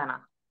Gladstone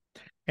Manor.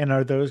 And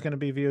are those going to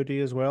be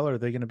VOD as well? Or are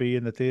they going to be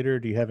in the theater?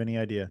 Do you have any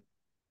idea?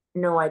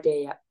 No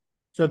idea yet.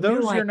 So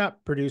those you're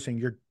not producing.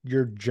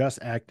 You're just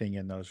acting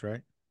in those,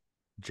 right?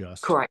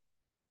 Just correct.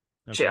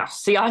 Okay.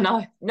 Just see, I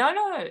know. No.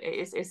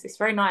 It's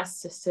very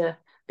nice just to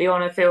be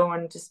on a film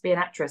and just be an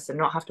actress and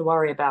not have to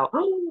worry about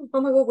oh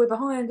my god, we're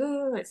behind.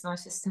 Oh, it's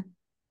nice just to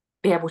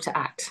be able to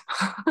act.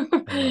 I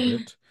love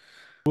it.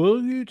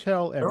 Will you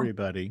tell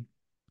everybody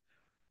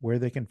where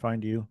they can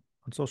find you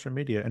on social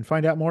media and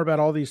find out more about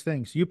all these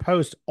things? You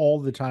post all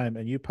the time,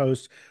 and you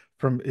post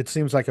from, it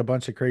seems like, a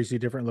bunch of crazy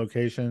different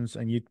locations,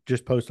 and you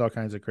just post all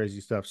kinds of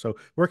crazy stuff. So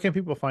where can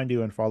people find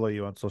you and follow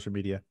you on social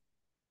media?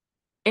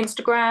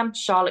 Instagram,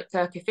 Charlotte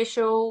Kirk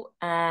Official,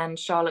 and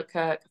Charlotte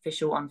Kirk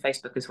Official on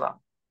Facebook as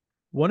well.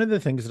 One of the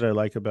things that I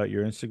like about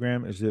your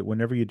Instagram is that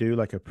whenever you do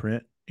like a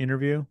print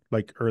interview,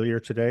 like earlier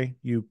today,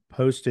 you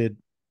posted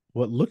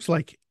what looks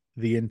like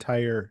the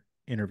entire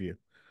interview,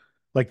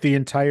 like the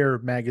entire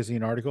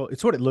magazine article.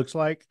 It's what it looks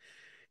like.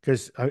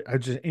 Because I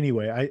just,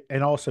 anyway,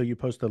 and also you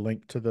post a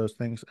link to those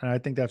things. And I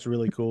think that's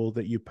really cool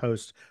that you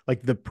post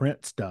like the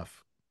print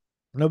stuff.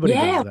 Nobody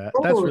does that.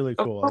 That's really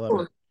cool. I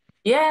love it.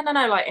 Yeah,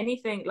 no, like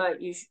anything, like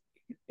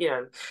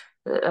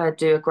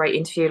do a great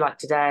interview like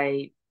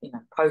today,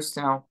 post,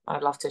 and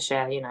I'd love to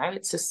share,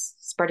 it's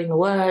just spreading the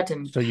word.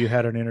 And so you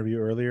had an interview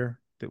earlier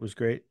that was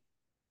great.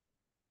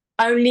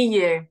 Only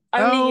you.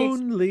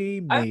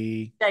 Only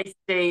me. Hey,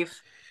 Steve.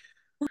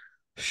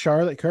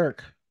 Charlotte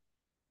Kirk.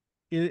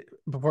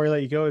 Before I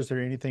let you go, is there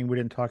anything we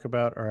didn't talk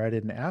about or I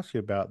didn't ask you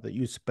about that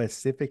you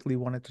specifically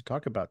wanted to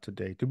talk about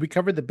today? Did we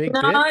cover the big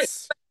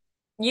bits?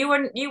 You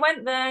went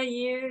there.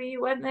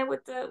 You went there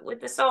with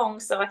the song,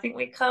 so I think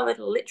we covered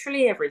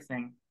literally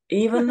everything,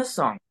 even the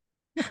song.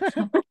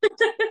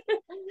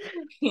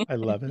 I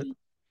love it.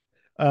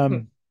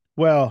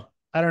 Well,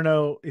 I don't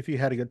know if you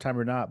had a good time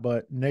or not,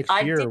 but next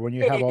year when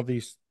you have all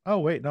these, oh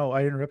wait, no,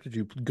 I interrupted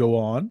you. Go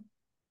on.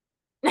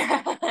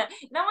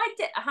 No, I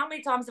did. How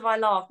many times have I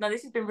laughed? No,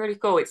 this has been really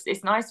cool.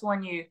 It's nice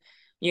when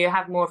you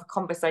have more of a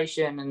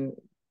conversation and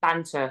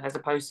banter as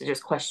opposed to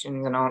just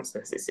questions and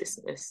answers.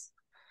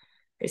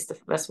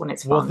 That's when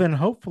it's fun. Well, then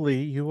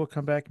hopefully you will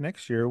come back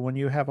next year when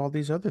you have all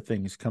these other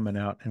things coming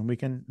out and we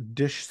can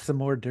dish some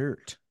more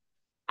dirt.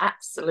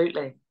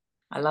 Absolutely.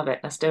 I love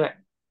it. Let's do it.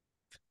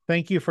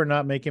 Thank you for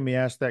not making me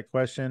ask that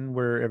question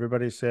where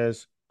everybody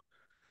says,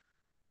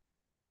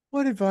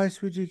 what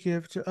advice would you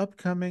give to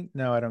upcoming?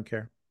 No, I don't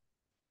care.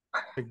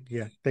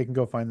 Yeah, they can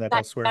go find that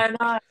elsewhere.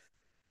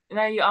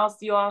 No, you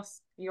asked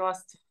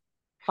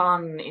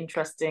fun,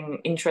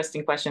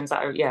 interesting questions.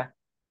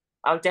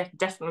 I'll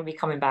definitely be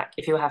coming back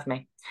if you'll have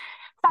me.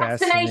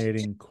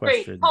 Fascinating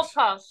questions.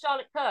 Podcast,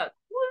 Charlotte Kirk.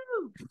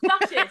 Woo!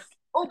 Duchess,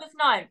 August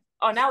 9th.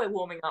 Oh, now we're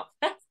warming up.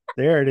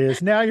 There it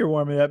is. Now you're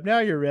warming up. Now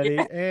you're ready.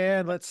 Yeah.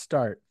 And let's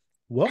start.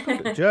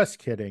 Welcome to Just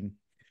Kidding.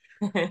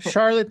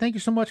 Charlotte, thank you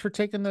so much for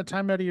taking the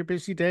time out of your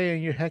busy day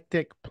and your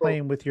hectic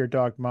playing with your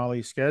dog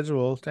Molly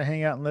schedule to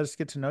hang out and let us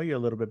get to know you a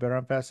little bit better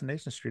on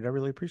Fascination Street. I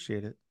really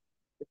appreciate it.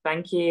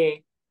 Thank you.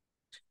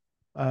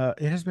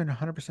 It has been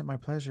 100% my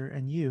pleasure,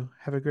 and you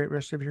have a great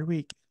rest of your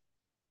week.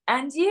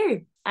 And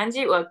you.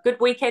 Well,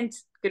 good weekend.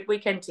 Good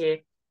weekend to you.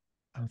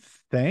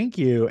 Thank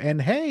you. And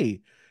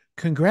hey,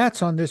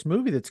 congrats on this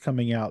movie that's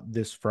coming out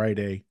this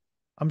Friday.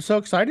 I'm so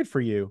excited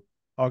for you.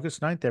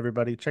 August 9th,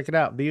 everybody. Check it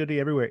out. VOD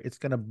everywhere. It's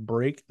going to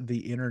break the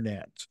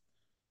internet.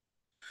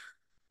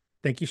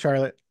 Thank you,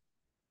 Charlotte.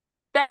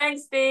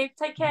 Thanks, Steve.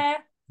 Take care.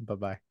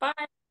 Bye-bye.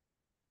 Bye.